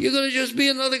 You're going to just be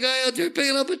another guy out there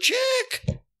picking up a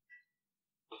check.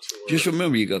 Just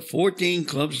remember, you got 14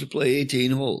 clubs to play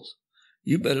 18 holes.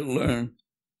 You better learn.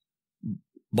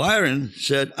 Byron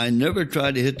said, I never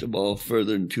tried to hit the ball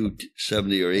further than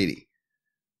 270 or 80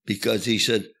 because he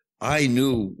said, I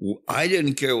knew I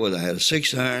didn't care whether I had a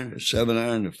 6-iron, a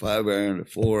 7-iron, a 5-iron, a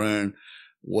 4-iron,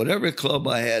 whatever club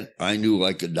I had, I knew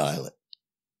I could dial it.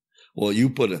 Well, you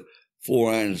put a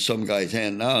 4-iron in some guy's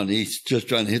hand now and he's just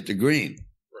trying to hit the green.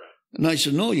 And I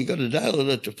said, no, you got to dial it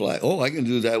at the fly. Oh, I can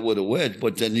do that with a wedge,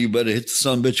 but then you better hit the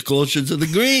sumbitch closer to the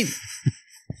green.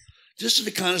 This is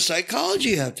the kind of psychology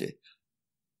you have to.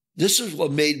 This is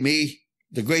what made me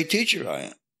the great teacher I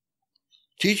am.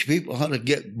 Teach people how to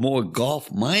get more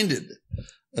golf-minded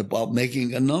about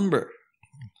making a number.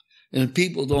 And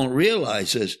people don't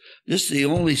realize this. This is the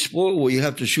only sport where you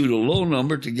have to shoot a low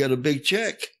number to get a big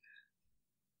check.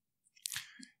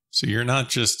 So you're not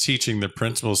just teaching the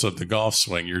principles of the golf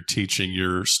swing. You're teaching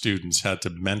your students how to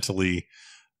mentally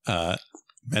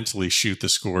shoot the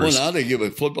scores. Well, now they give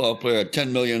a football player a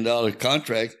 $10 million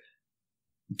contract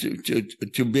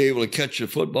to be able to catch the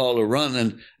football to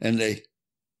run, and they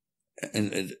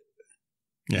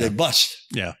bust.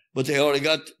 Yeah, but they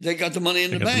got the money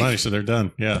in the bank. The money, so they're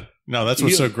done. Yeah. No, that's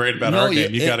what's so great about our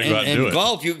game. You got to go out and do it. In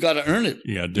golf, you got to earn it.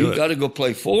 You got to do it. You got to go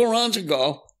play 4 rounds of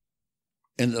golf.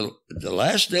 And the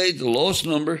last day, the lowest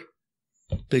number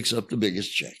picks up the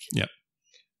biggest check. Yep.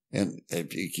 And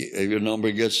if your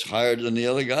number gets higher than the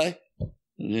other guy,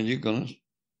 then you're gonna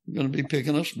be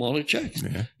picking up smaller checks.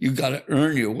 Yeah. You got to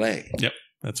earn your way. Yep.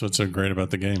 That's what's so great about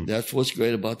the game. That's what's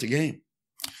great about the game.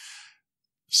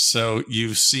 So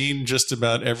you've seen just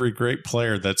about every great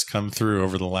player that's come through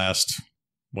over the last,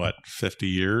 50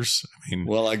 years? I mean,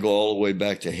 well, I go all the way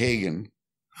back to Hagen.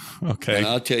 Okay. And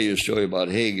I'll tell you a story about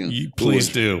Hagen. Please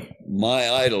do. My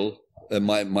idol, and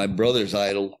my brother's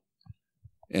idol,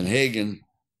 and Hagen,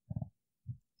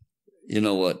 you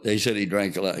know what? They said he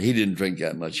drank a lot. He didn't drink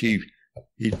that much. He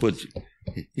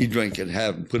drank it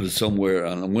half and put it somewhere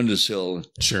on a windowsill.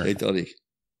 Sure. They thought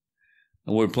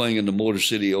and we're playing in the Motor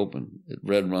City Open at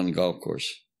Red Run Golf Course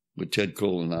with Ted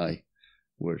Cole and I.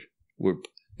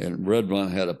 And Red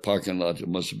Run had a parking lot that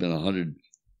must have been 100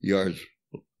 yards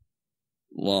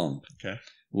long. Okay.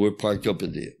 We're parked up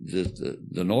at the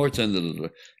north end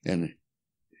of and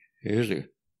here's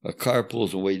a car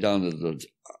pulls away down to the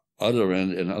other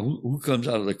end, and who comes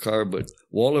out of the car but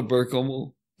Walter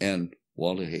Berkemel and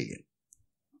Walter Hagen.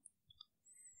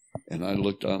 And I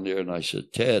looked down there and I said,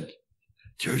 Ted,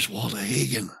 there's Walter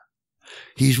Hagen.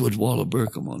 He's with Walter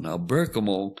Berkemel. Now,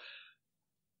 Berkemel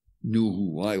knew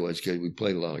who I was because we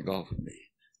played a lot of golf with me.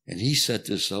 And he set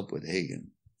this up with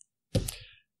Hagen.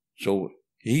 So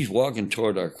he's walking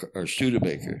toward our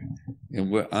Studebaker,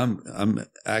 and I'm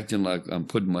acting like I'm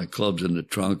putting my clubs in the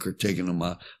trunk or taking them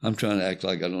out. I'm trying to act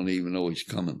like I don't even know he's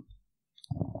coming.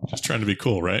 Just trying to be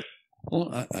cool, right?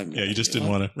 Well, you just didn't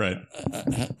want to, right?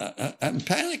 I'm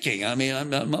panicking. I mean,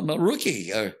 I'm a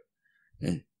rookie.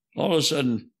 And all of a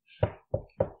sudden,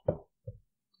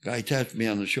 guy tapped me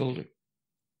on the shoulder.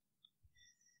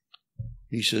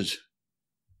 He says,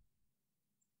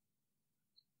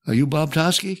 "Are you Bob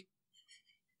Toski?"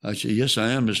 I said, "Yes, I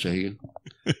am, Mr. Hagen."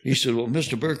 He said, "Well,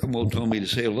 Mr. Berkemel told me to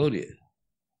say hello to you."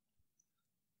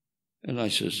 And I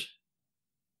says,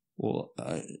 "Well,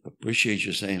 I appreciate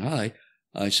you saying hi."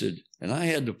 I said, and I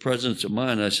had the presence of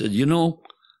mind. I said, "You know,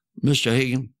 Mr.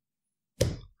 Hagen,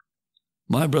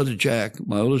 my brother Jack,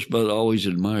 my oldest brother, always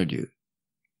admired you.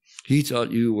 He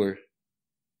thought you were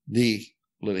the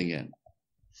living end.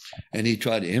 And he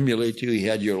tried to emulate you. He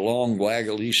had your long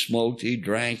waggle. He smoked. He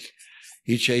drank.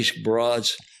 He chased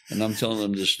broads." And I'm telling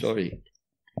him this story.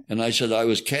 And I said I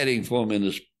was caddying for him in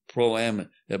this Pro-Am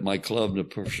at my club,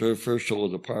 the first hole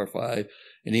of the par 5.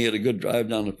 And he had a good drive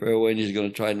down the fairway, and he's going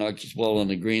to try and knock his ball on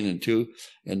the green in 2.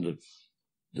 And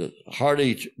the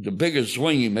harder, the bigger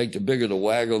swing you make, the bigger the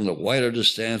waggle, and the wider the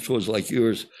stance was like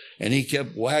yours. And he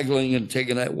kept waggling and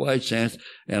taking that wide stance.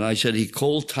 And I said, he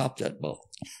cold topped that ball.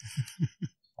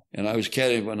 And I was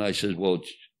kidding when I said, well,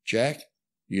 Jack,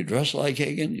 you dress like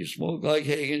Hagen, you smoke like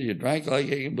Hagen, you drank like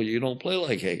Hagen, but you don't play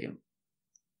like Hagen.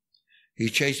 He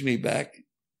chased me back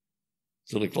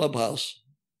to the clubhouse.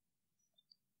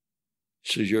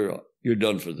 He says, you're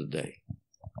done for the day.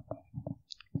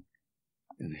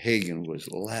 And Hagen was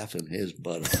laughing his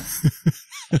butt off.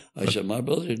 I said, my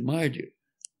brother admired you.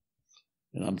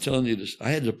 And I'm telling you this. I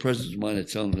had the presence of mind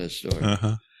of telling that story.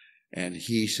 Uh-huh. And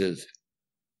he says,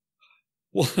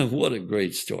 what a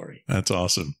great story. That's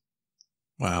awesome.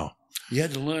 Wow. You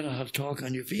had to learn how to talk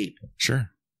on your feet. Sure.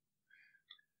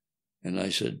 And I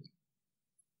said,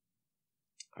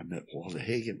 I met Walter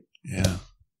Hagen. Yeah.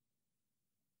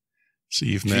 So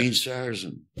you've Gene met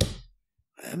Sarrazin.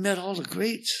 I met all the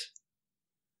greats.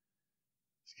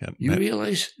 You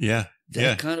realize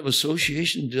that kind of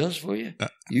association does for you?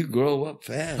 You grow up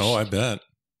fast. Oh, I bet.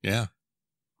 Yeah.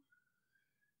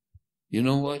 You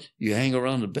know what? You hang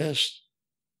around the best.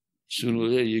 Sooner or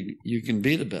later, you can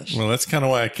be the best. Well, that's kind of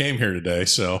why I came here today.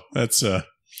 So that's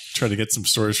try to get some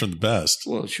stories from the best.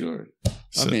 Well, sure.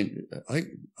 So, I mean,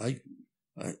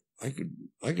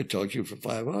 I could talk to you for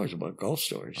 5 hours about golf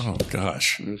stories. Oh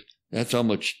gosh, that's how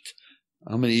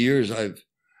many years I've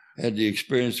had the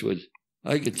experience with.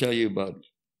 I could tell you about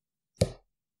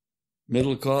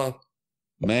Middlecoff,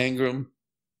 Mangrum,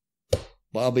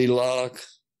 Bobby Locke,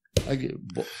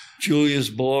 Julius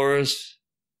Boris.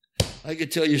 I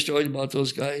could tell you stories about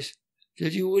those guys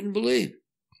that you wouldn't believe,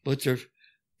 but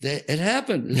it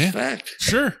happened. It's fact.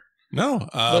 Sure. No.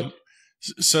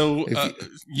 So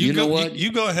you know what?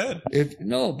 You go ahead.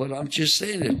 But I'm just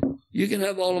saying that you can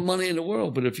have all the money in the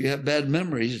world, but if you have bad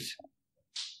memories,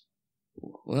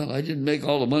 well, I didn't make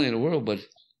all the money in the world, but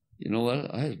you know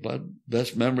what? I had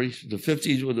best memories. The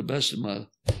 50s were the best in my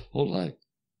whole life.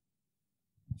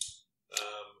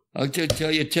 I'll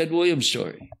tell you a Ted Williams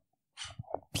story.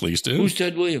 Please do. Who's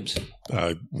Ted Williams?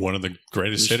 One of the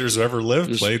greatest hitters who ever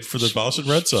lived. Played for the Boston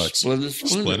Red Sox.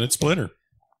 Splendid Splinter.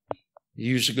 He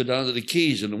used to go down to the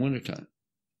Keys in the wintertime,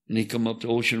 and he'd come up to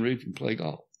Ocean Reef and play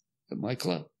golf at my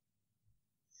club.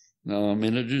 Now I'm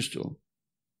introduced to him.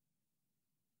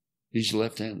 He's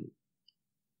left-handed.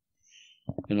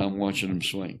 And I'm watching him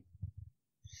swing.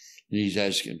 And he's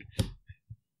asking.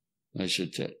 I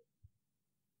said, Ted.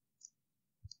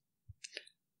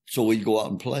 So we'd go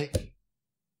out and play.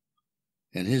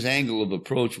 And his angle of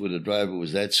approach with the driver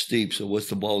was that steep, so what's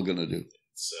the ball going to do?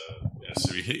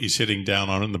 So he's hitting down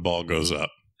on it and the ball goes up.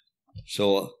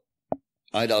 So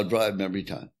I'd outdrive him every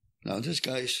time. Now this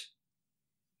guy's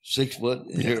 6 foot,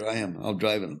 and here I am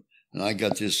outdriving him. And I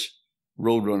got this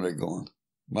Roadrunner going.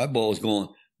 My ball is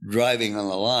driving on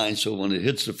the line, so when it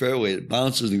hits the fairway, it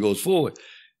bounces and goes forward.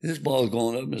 This ball is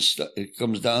going up, and it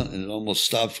comes down, and it almost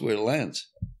stops where it lands.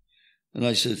 And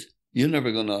I said, you're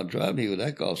never going to outdrive me with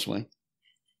that golf swing.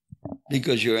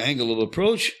 Because your angle of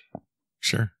approach.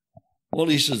 Sure. Well,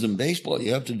 he says, in baseball,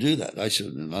 you have to do that. I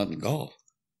said, not in golf.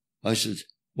 I said,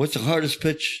 what's the hardest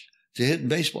pitch to hit in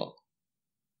baseball?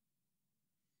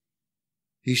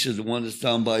 He said, the one that's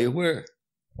down by your where?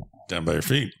 Down by your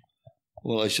feet.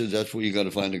 Well, I said, that's where you got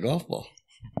to find a golf ball.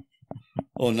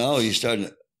 Oh, now he's starting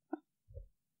to.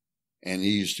 And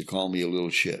he used to call me a little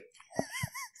shit.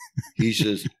 He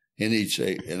says, and he'd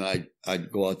say, and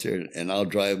I'd go out there and I'll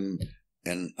drive him.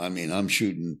 And I mean, I'm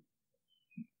shooting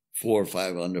 4 or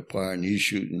 5 under par, and he's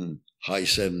shooting high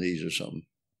 70s or something.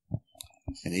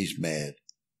 And he's mad.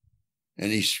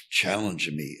 And he's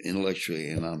challenging me intellectually,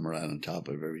 and I'm right on top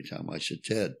of it every time. I said,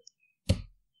 Ted,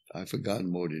 I've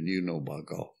forgotten more than you know about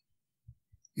golf.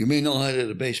 You may know how to hit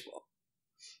a baseball.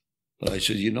 But I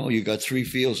said, you got 3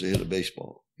 fields to hit a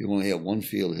baseball. You only have 1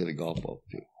 field to hit a golf ball.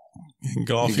 In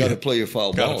golf, you got to play your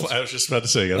foul balls. I was just about to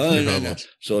say, you got to play your foul balls.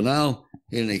 So now,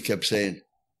 and he kept saying,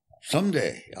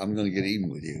 someday I'm going to get even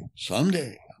with you.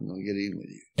 Someday I'm going to get even with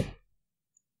you.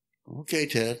 Okay,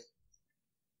 Ted.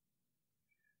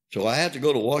 So I had to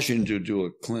go to Washington to do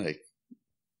a clinic.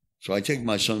 So I take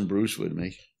my son Bruce with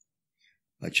me.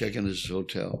 I check in his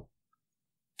hotel.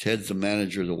 Ted's the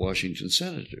manager of the Washington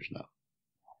Senators now.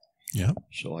 Yeah.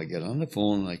 So I get on the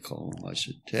phone and I call him. I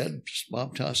said, Ted, it's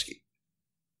Bob Toski.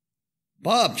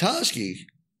 Bob Toski?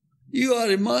 You out of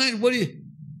your mind? What are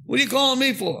you calling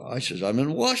me for? I says, I'm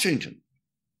in Washington.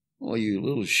 Oh, you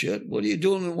little shit. What are you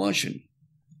doing in Washington?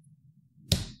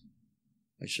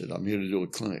 I said, I'm here to do a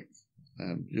clinic.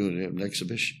 I'm doing an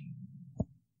exhibition.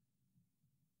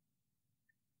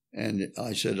 And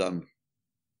I said,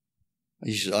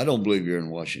 he said, I don't believe you're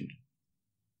in Washington.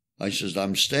 I says,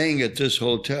 I'm staying at this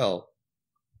hotel.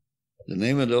 The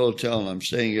name of the hotel, and I'm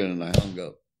staying here, and I hung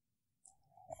up.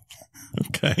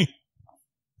 Okay.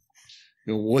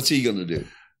 You know, what's he going to do?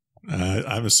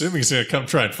 I'm assuming he's going to come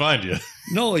try and find you.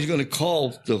 No, he's going to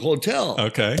call the hotel.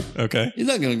 Okay. He's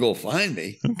not going to go find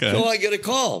me. Okay. So I get a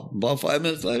call about 5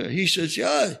 minutes later. He says,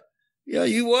 yeah,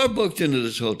 you are booked into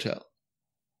this hotel.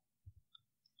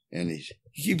 And he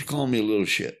keeps calling me a little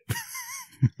shit.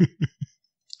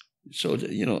 So,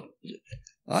 you know,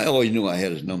 I always knew I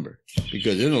had his number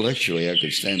because intellectually I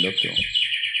could stand up to him.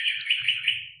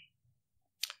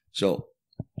 So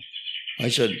I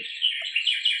said,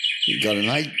 you got a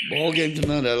night ball game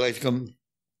tonight? I'd like to come.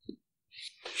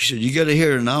 He said, you got to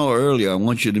here an hour earlier. I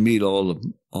want you to meet all of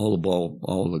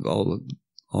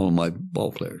my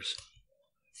ball players.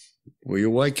 Wear your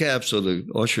white cap so the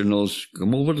usher knows.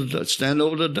 Come over stand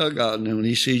over the dugout, and then when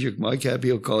he sees your white cap,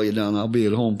 he'll call you down. I'll be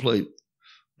at home plate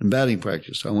in batting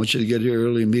practice. I want you to get here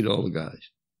early and meet all the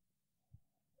guys.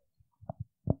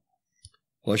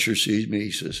 Usher sees me.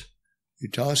 He says, you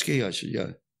Toski? I said,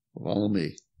 yeah, follow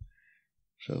me.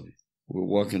 So we're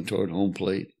walking toward home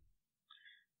plate.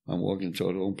 I'm walking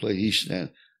toward home plate.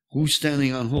 Who's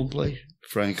standing on home plate?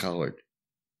 Frank Howard.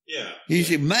 Yeah. He's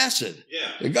massive.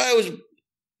 Yeah. The guy was,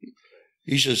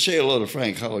 he said, say hello to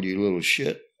Frank Howard, you little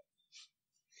shit.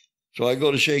 So I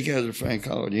go to shake hands with Frank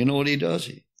Howard. You know what he does?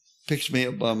 He picks me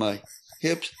up by my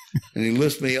hips and he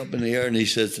lifts me up in the air and he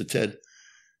says to Ted,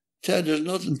 there's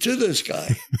nothing to this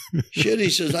guy. Shit, he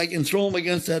says, I can throw him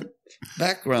against that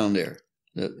background there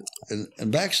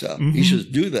and backstop. Mm-hmm. He says,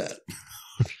 do that.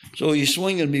 So he's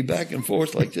swinging me back and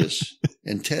forth like this,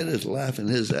 and Ted is laughing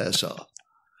his ass off.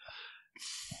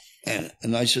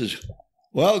 And I says,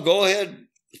 well, go ahead,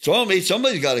 throw me.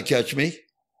 Somebody's got to catch me.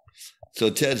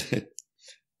 So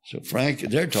Frank,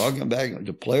 they're talking back.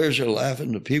 The players are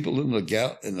laughing. The people in the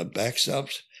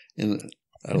backstops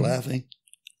are laughing.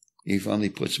 He finally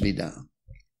puts me down.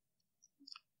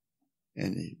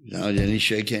 And then he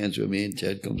shakes hands with me, and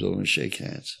Ted comes over and shakes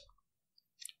hands.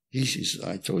 He says,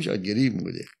 I told you I'd get even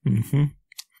with you. Mm-hmm.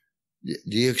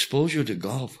 The exposure to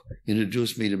golf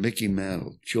introduced me to Mickey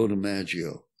Mantle, Joe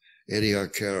DiMaggio, Eddie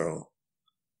Arcaro.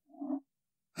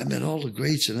 I met all the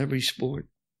greats in every sport.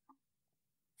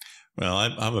 Well,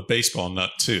 I'm a baseball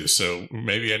nut too, so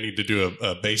maybe I need to do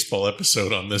a baseball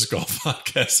episode on this golf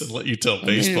podcast and let you tell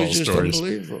baseball it's just stories.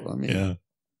 Unbelievable. Yeah.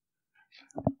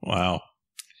 Wow.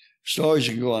 Stories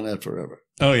can go on that forever.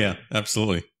 Oh yeah,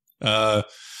 absolutely.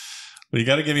 Well, you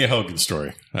got to give me a Hogan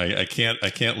story. I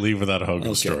can't leave without a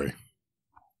Hogan story.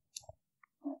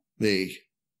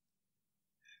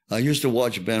 I used to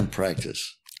watch Ben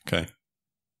practice. Okay.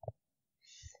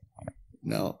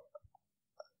 Now,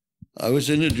 I was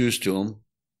introduced to him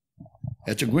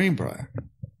at the Greenbrier.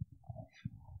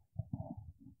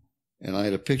 And I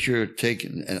had a picture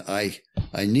taken, and I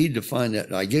need to find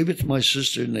that. I gave it to my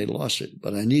sister, and they lost it.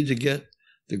 But I need to get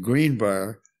the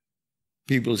Greenbrier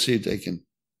people to see if they can.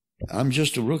 I'm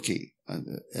just a rookie.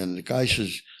 And the guy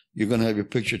says, you're going to have your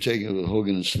picture taken with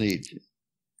Hogan and Snead.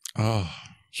 Oh.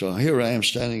 So here I am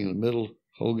standing in the middle.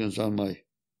 Hogan's on my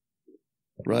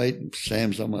right, and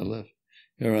Sam's on my left.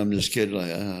 Here I'm this kid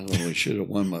like, I don't know, I should have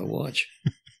won my watch.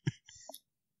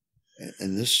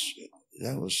 And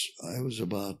I was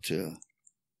about,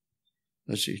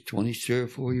 23 or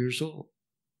 4 years old.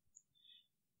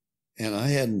 And I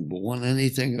hadn't won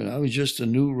anything, and I was just a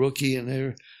new rookie in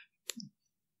there.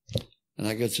 And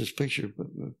I got this picture,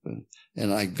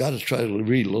 and I got to try to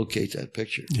relocate that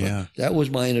picture. Yeah. But that was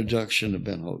my introduction to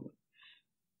Ben Hogan.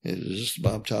 It was just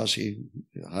Bob Toski.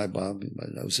 Hi, Bob.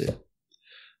 That was it.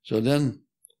 So then,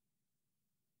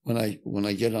 when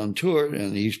I get on tour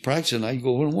and he's practicing, I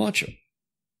go over and watch him.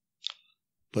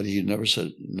 But he never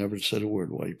said a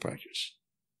word while he practiced.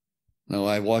 Now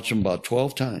I watched him about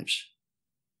 12 times.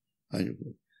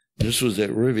 This was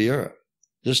at Riviera.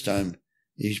 This time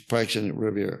he's practicing at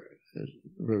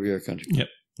Riviera Country. Yep,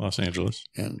 Los Angeles.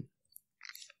 And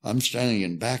I'm standing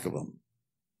in back of him.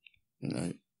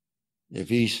 And if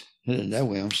he's hitting that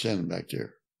way, I'm standing back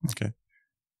there. Okay.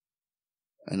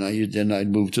 And then I'd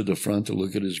move to the front to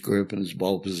look at his grip and his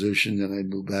ball position. Then I'd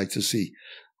move back to see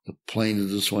the plane of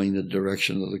the swing, the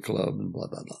direction of the club, and blah,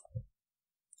 blah, blah.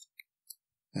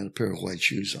 I had a pair of white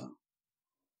shoes on.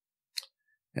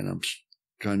 And I'm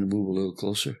trying to move a little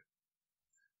closer.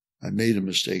 I made a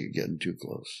mistake of getting too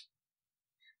close.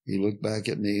 He looked back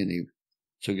at me and he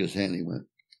took his hand and he went.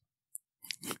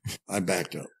 I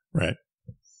backed up. Right.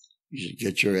 He said,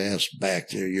 get your ass back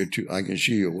there. I can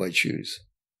see your white shoes.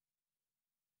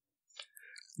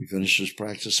 He finishes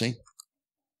practicing.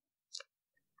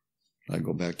 I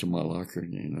go back to my locker,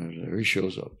 and there he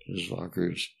shows up. His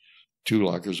locker is 2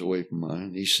 lockers away from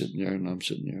mine. He's sitting there and I'm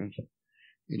sitting there.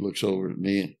 He looks over at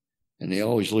me and he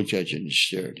always looked at you and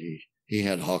stared. He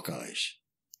had hawk eyes.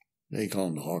 They call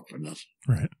him the Hawk for nothing.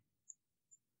 Right.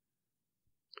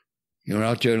 You were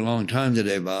out there a long time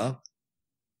today, Bob.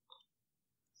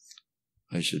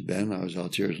 I said, Ben, I was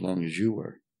out there as long as you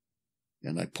were.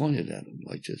 And I pointed at him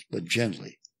like this, but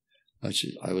gently. I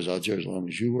said, I was out there as long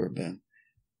as you were, Ben.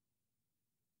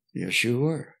 Yes, you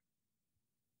were.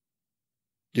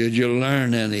 Did you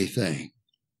learn anything?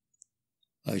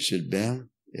 I said, Ben,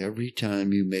 every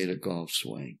time you made a golf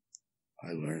swing,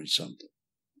 I learned something.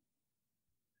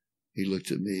 He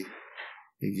looked at me.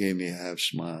 He gave me a half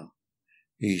smile.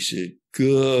 He said,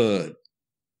 good.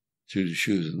 Threw the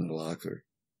shoes in the locker.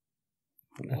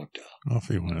 Walked out. Off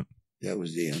he went. That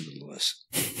was the end of the lesson.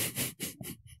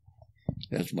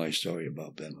 That's my story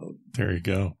about Ben Hogan. There you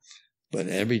go. But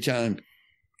every time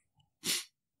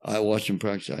I watched him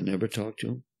practice, I never talked to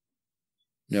him.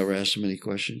 Never asked him any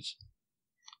questions.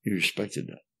 He respected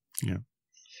that. Yeah.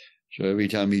 So every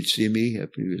time he'd see me,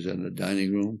 if he was in the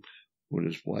dining room with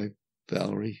his wife,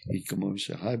 Valerie, he'd come over and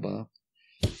say, hi, Bob.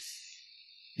 And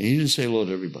he didn't say hello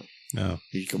to everybody. No.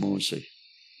 He'd come over and say,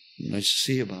 nice to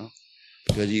see you, Bob.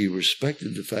 Because he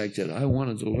respected the fact that I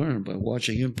wanted to learn by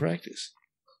watching him practice.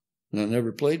 And I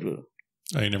never played with him.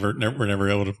 I never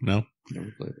able to, no?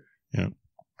 Never played with him. Yeah.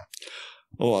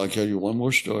 Oh, I'll tell you one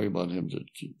more story about him.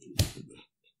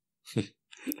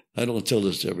 I don't tell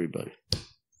this to everybody.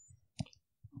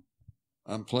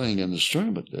 I'm playing in this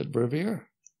tournament at Riviera.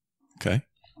 Okay.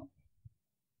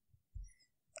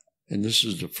 And this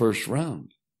is the first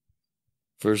round.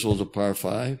 First was a par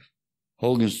 5.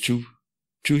 Hogan's two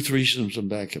threesomes in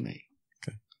back of me.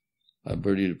 Okay. I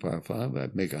birdied a par 5. I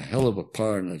make a hell of a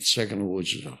par in that second hole,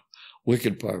 which is a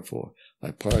wicked par 4.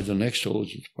 I parred the next hole,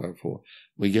 which is par 4.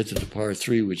 We get to the par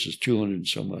 3, which is 200 and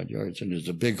some odd yards, and there's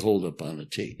a big holdup on the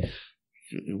tee.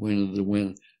 The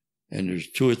win, and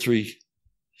there's 2 or 3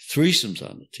 threesomes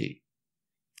on the tee.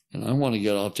 And I want to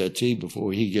get off that tee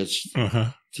before he gets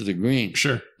to the green.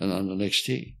 Sure. And on the next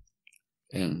tee.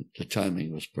 And the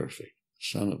timing was perfect.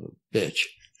 Son of a bitch.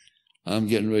 I'm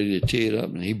getting ready to tee it up,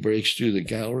 and he breaks through the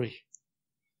gallery.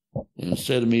 And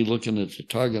instead of me looking at the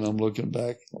target, I'm looking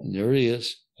back, and there he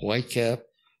is, white cap,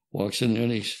 walks in there,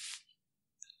 and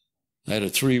I had a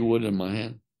 3-wood in my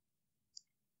hand.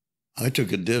 I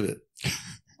took a divot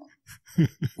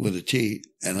with a tee,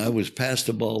 and I was past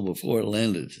the ball before it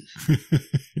landed.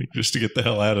 Just to get the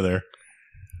hell out of there.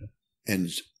 And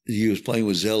he was playing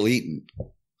with Zell Eaton.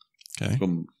 Okay.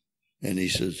 And he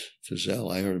says to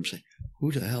Zell, I heard him say,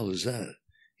 who the hell is that?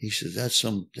 He says, that's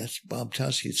Bob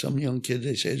Toski, some young kid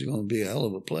they say is going to be a hell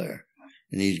of a player.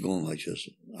 And he's going like this.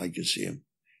 I could see him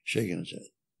shaking his head.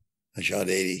 I shot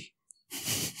 80.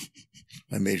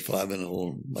 I made 5 in the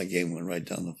hole. My game went right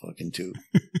down the fucking tube.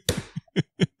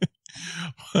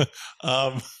 But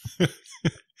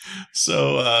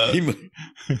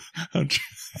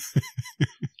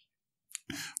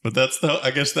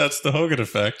I guess that's the Hogan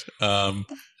effect.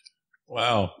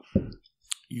 Wow.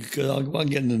 You could talk about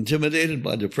getting intimidated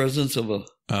by the presence of a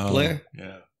player.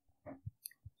 Yeah.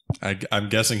 I'm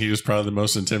guessing he was probably the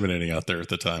most intimidating out there at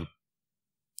the time.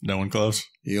 No one close?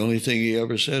 The only thing he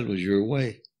ever said was, your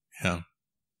way. Yeah.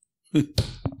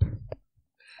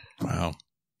 Wow.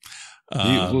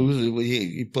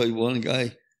 He played one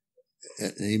guy,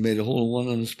 and he made a hole in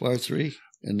one on his par 3.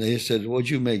 And they said, what'd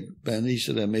you make, Ben? He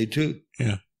said, I made 2.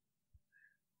 Yeah.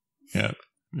 Yeah.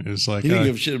 It was like, he didn't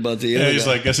give a shit about the other guy. He's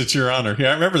like, guess it's your honor. Yeah,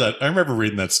 I remember that. I remember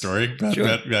reading that story. Sure.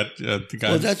 The guy.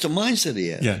 Well, that's the mindset he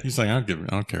had. Yeah. He's like, I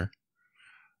don't care.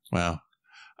 Wow.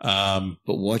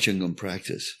 But watching him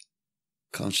practice,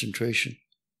 concentration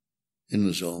in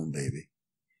the zone, baby.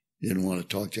 He didn't want to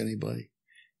talk to anybody.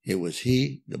 It was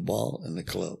he, the ball, and the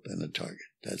club, and the target.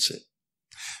 That's it.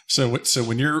 So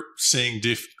when you're seeing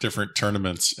different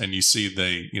tournaments and you see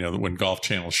when Golf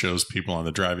Channel shows people on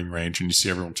the driving range and you see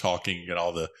everyone talking, you get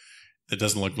it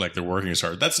doesn't look like they're working as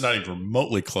hard. That's not even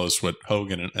remotely close what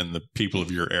Hogan and the people of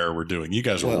your era were doing. You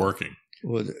guys were working.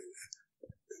 Well,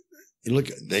 look,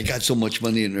 they got so much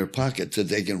money in their pockets that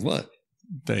they can what?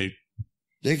 They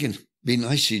can be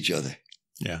nice to each other.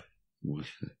 Yeah.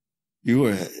 You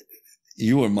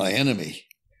were my enemy.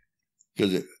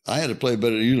 Because I had to play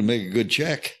better than you to make a good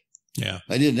check. Yeah.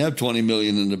 I didn't have 20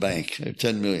 million in the bank, or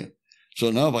 10 million.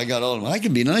 So now if I got all of them, I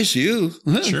can be nice to you.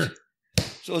 Sure.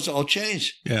 So it's all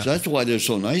changed. Yeah. So that's why they're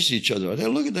so nice to each other.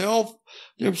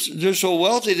 They're so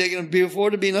wealthy, they can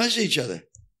afford to be nice to each other.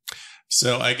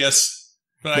 So I guess.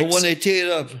 But when they tee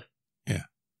it up. Yeah.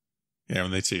 Yeah,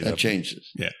 when they tee it up. That changes.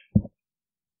 Yeah.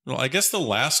 Well, I guess the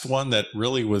last one that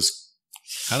really was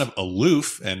kind of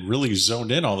aloof and really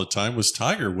zoned in all the time was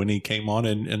Tiger when he came on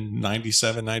in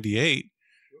 97, 98.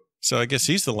 So I guess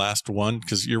he's the last one,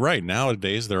 because you're right.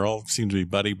 Nowadays, they're all seem to be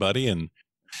buddy-buddy. And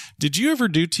did you ever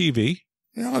do TV?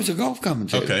 Yeah, I was a golf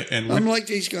commentator. Okay. And I'm like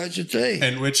these guys today.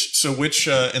 And and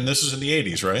this is in the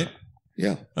 80s, right?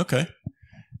 Yeah. Okay.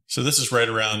 So this is right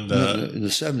around in the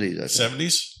 70s, I think.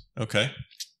 70s? Okay.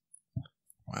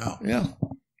 Wow. Yeah.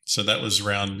 So that was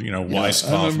around,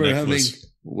 Weisskopf. I remember having,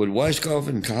 with Weisskopf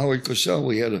and Howard Cosell,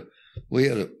 we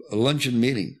had a luncheon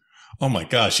meeting. Oh my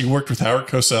gosh. You worked with Howard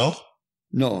Cosell?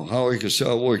 No, Howard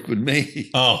Cosell worked with me.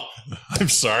 Oh, I'm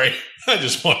sorry. I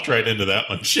just walked right into that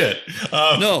one. Shit.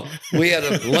 No, we had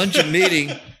a luncheon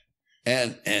meeting,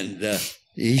 and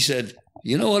he said,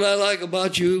 "You know what I like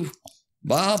about you,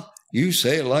 Bob? You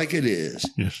say it like it is."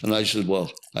 Yes. And I said,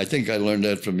 "Well, I think I learned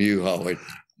that from you, Howard."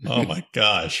 Oh my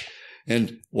gosh.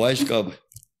 And Weisskopf,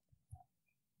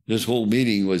 this whole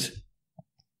meeting was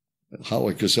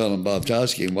Howard Cosell and Bob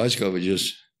Toski, and Weisskopf was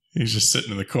he's just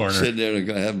sitting in the corner. Sitting there and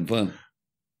having fun.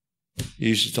 He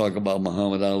used to talk about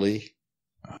Muhammad Ali.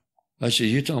 I said,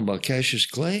 "You talking about Cassius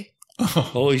Clay?"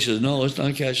 Oh, he says, "No, it's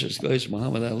not Cassius Clay, it's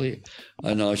Muhammad Ali."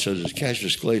 I know. I said, "It's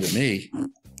Cassius Clay to me."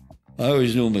 I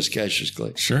always knew him as Cassius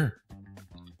Clay. Sure.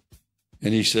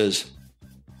 And he says,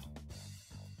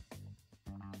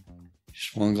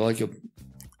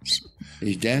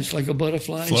 he danced like a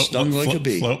butterfly, stung like a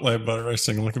bee. Float like a butterfly,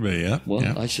 sting like a bee, yeah. Well,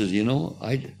 yeah. I said,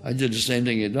 I did the same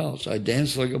thing at Dallas. I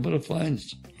danced like a butterfly and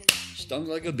stung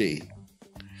like a bee.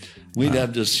 We'd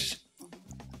have this.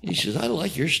 He says, "I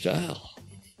like your style."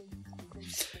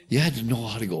 You had to know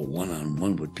how to go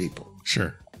one-on-one with people.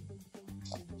 Sure.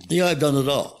 Yeah, I've done it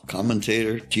all.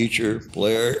 Commentator, teacher,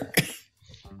 player,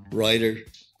 writer,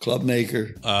 club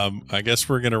maker. I guess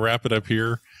we're going to wrap it up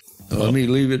here. Let me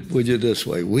leave it with you this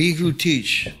way. We who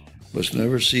teach must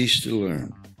never cease to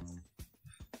learn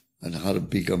and how to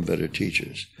become better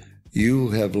teachers. You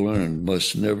have learned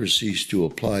must never cease to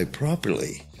apply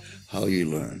properly how you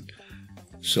learn.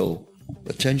 So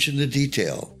attention to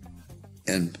detail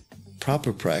and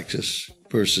proper practice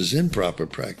versus improper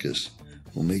practice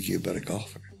will make you a better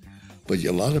golfer. But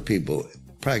a lot of people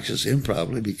practice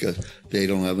improperly because they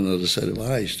don't have another set of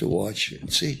eyes to watch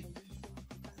and see.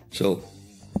 So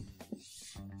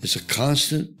it's a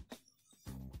constant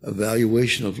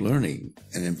evaluation of learning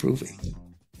and improving.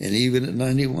 And even at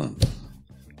 91.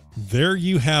 There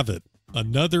you have it.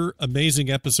 Another amazing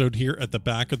episode here at the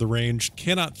Back of the Range.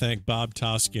 Cannot thank Bob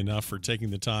Toski enough for taking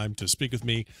the time to speak with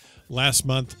me last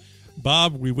month.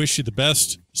 Bob, we wish you the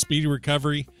best. Speedy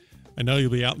recovery. I know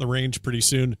you'll be out in the range pretty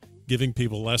soon giving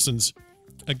people lessons.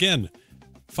 Again,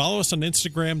 follow us on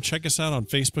Instagram. Check us out on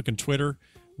Facebook and Twitter.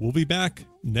 We'll be back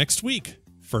next week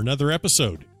for another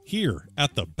episode here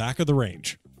at the Back of the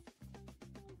Range.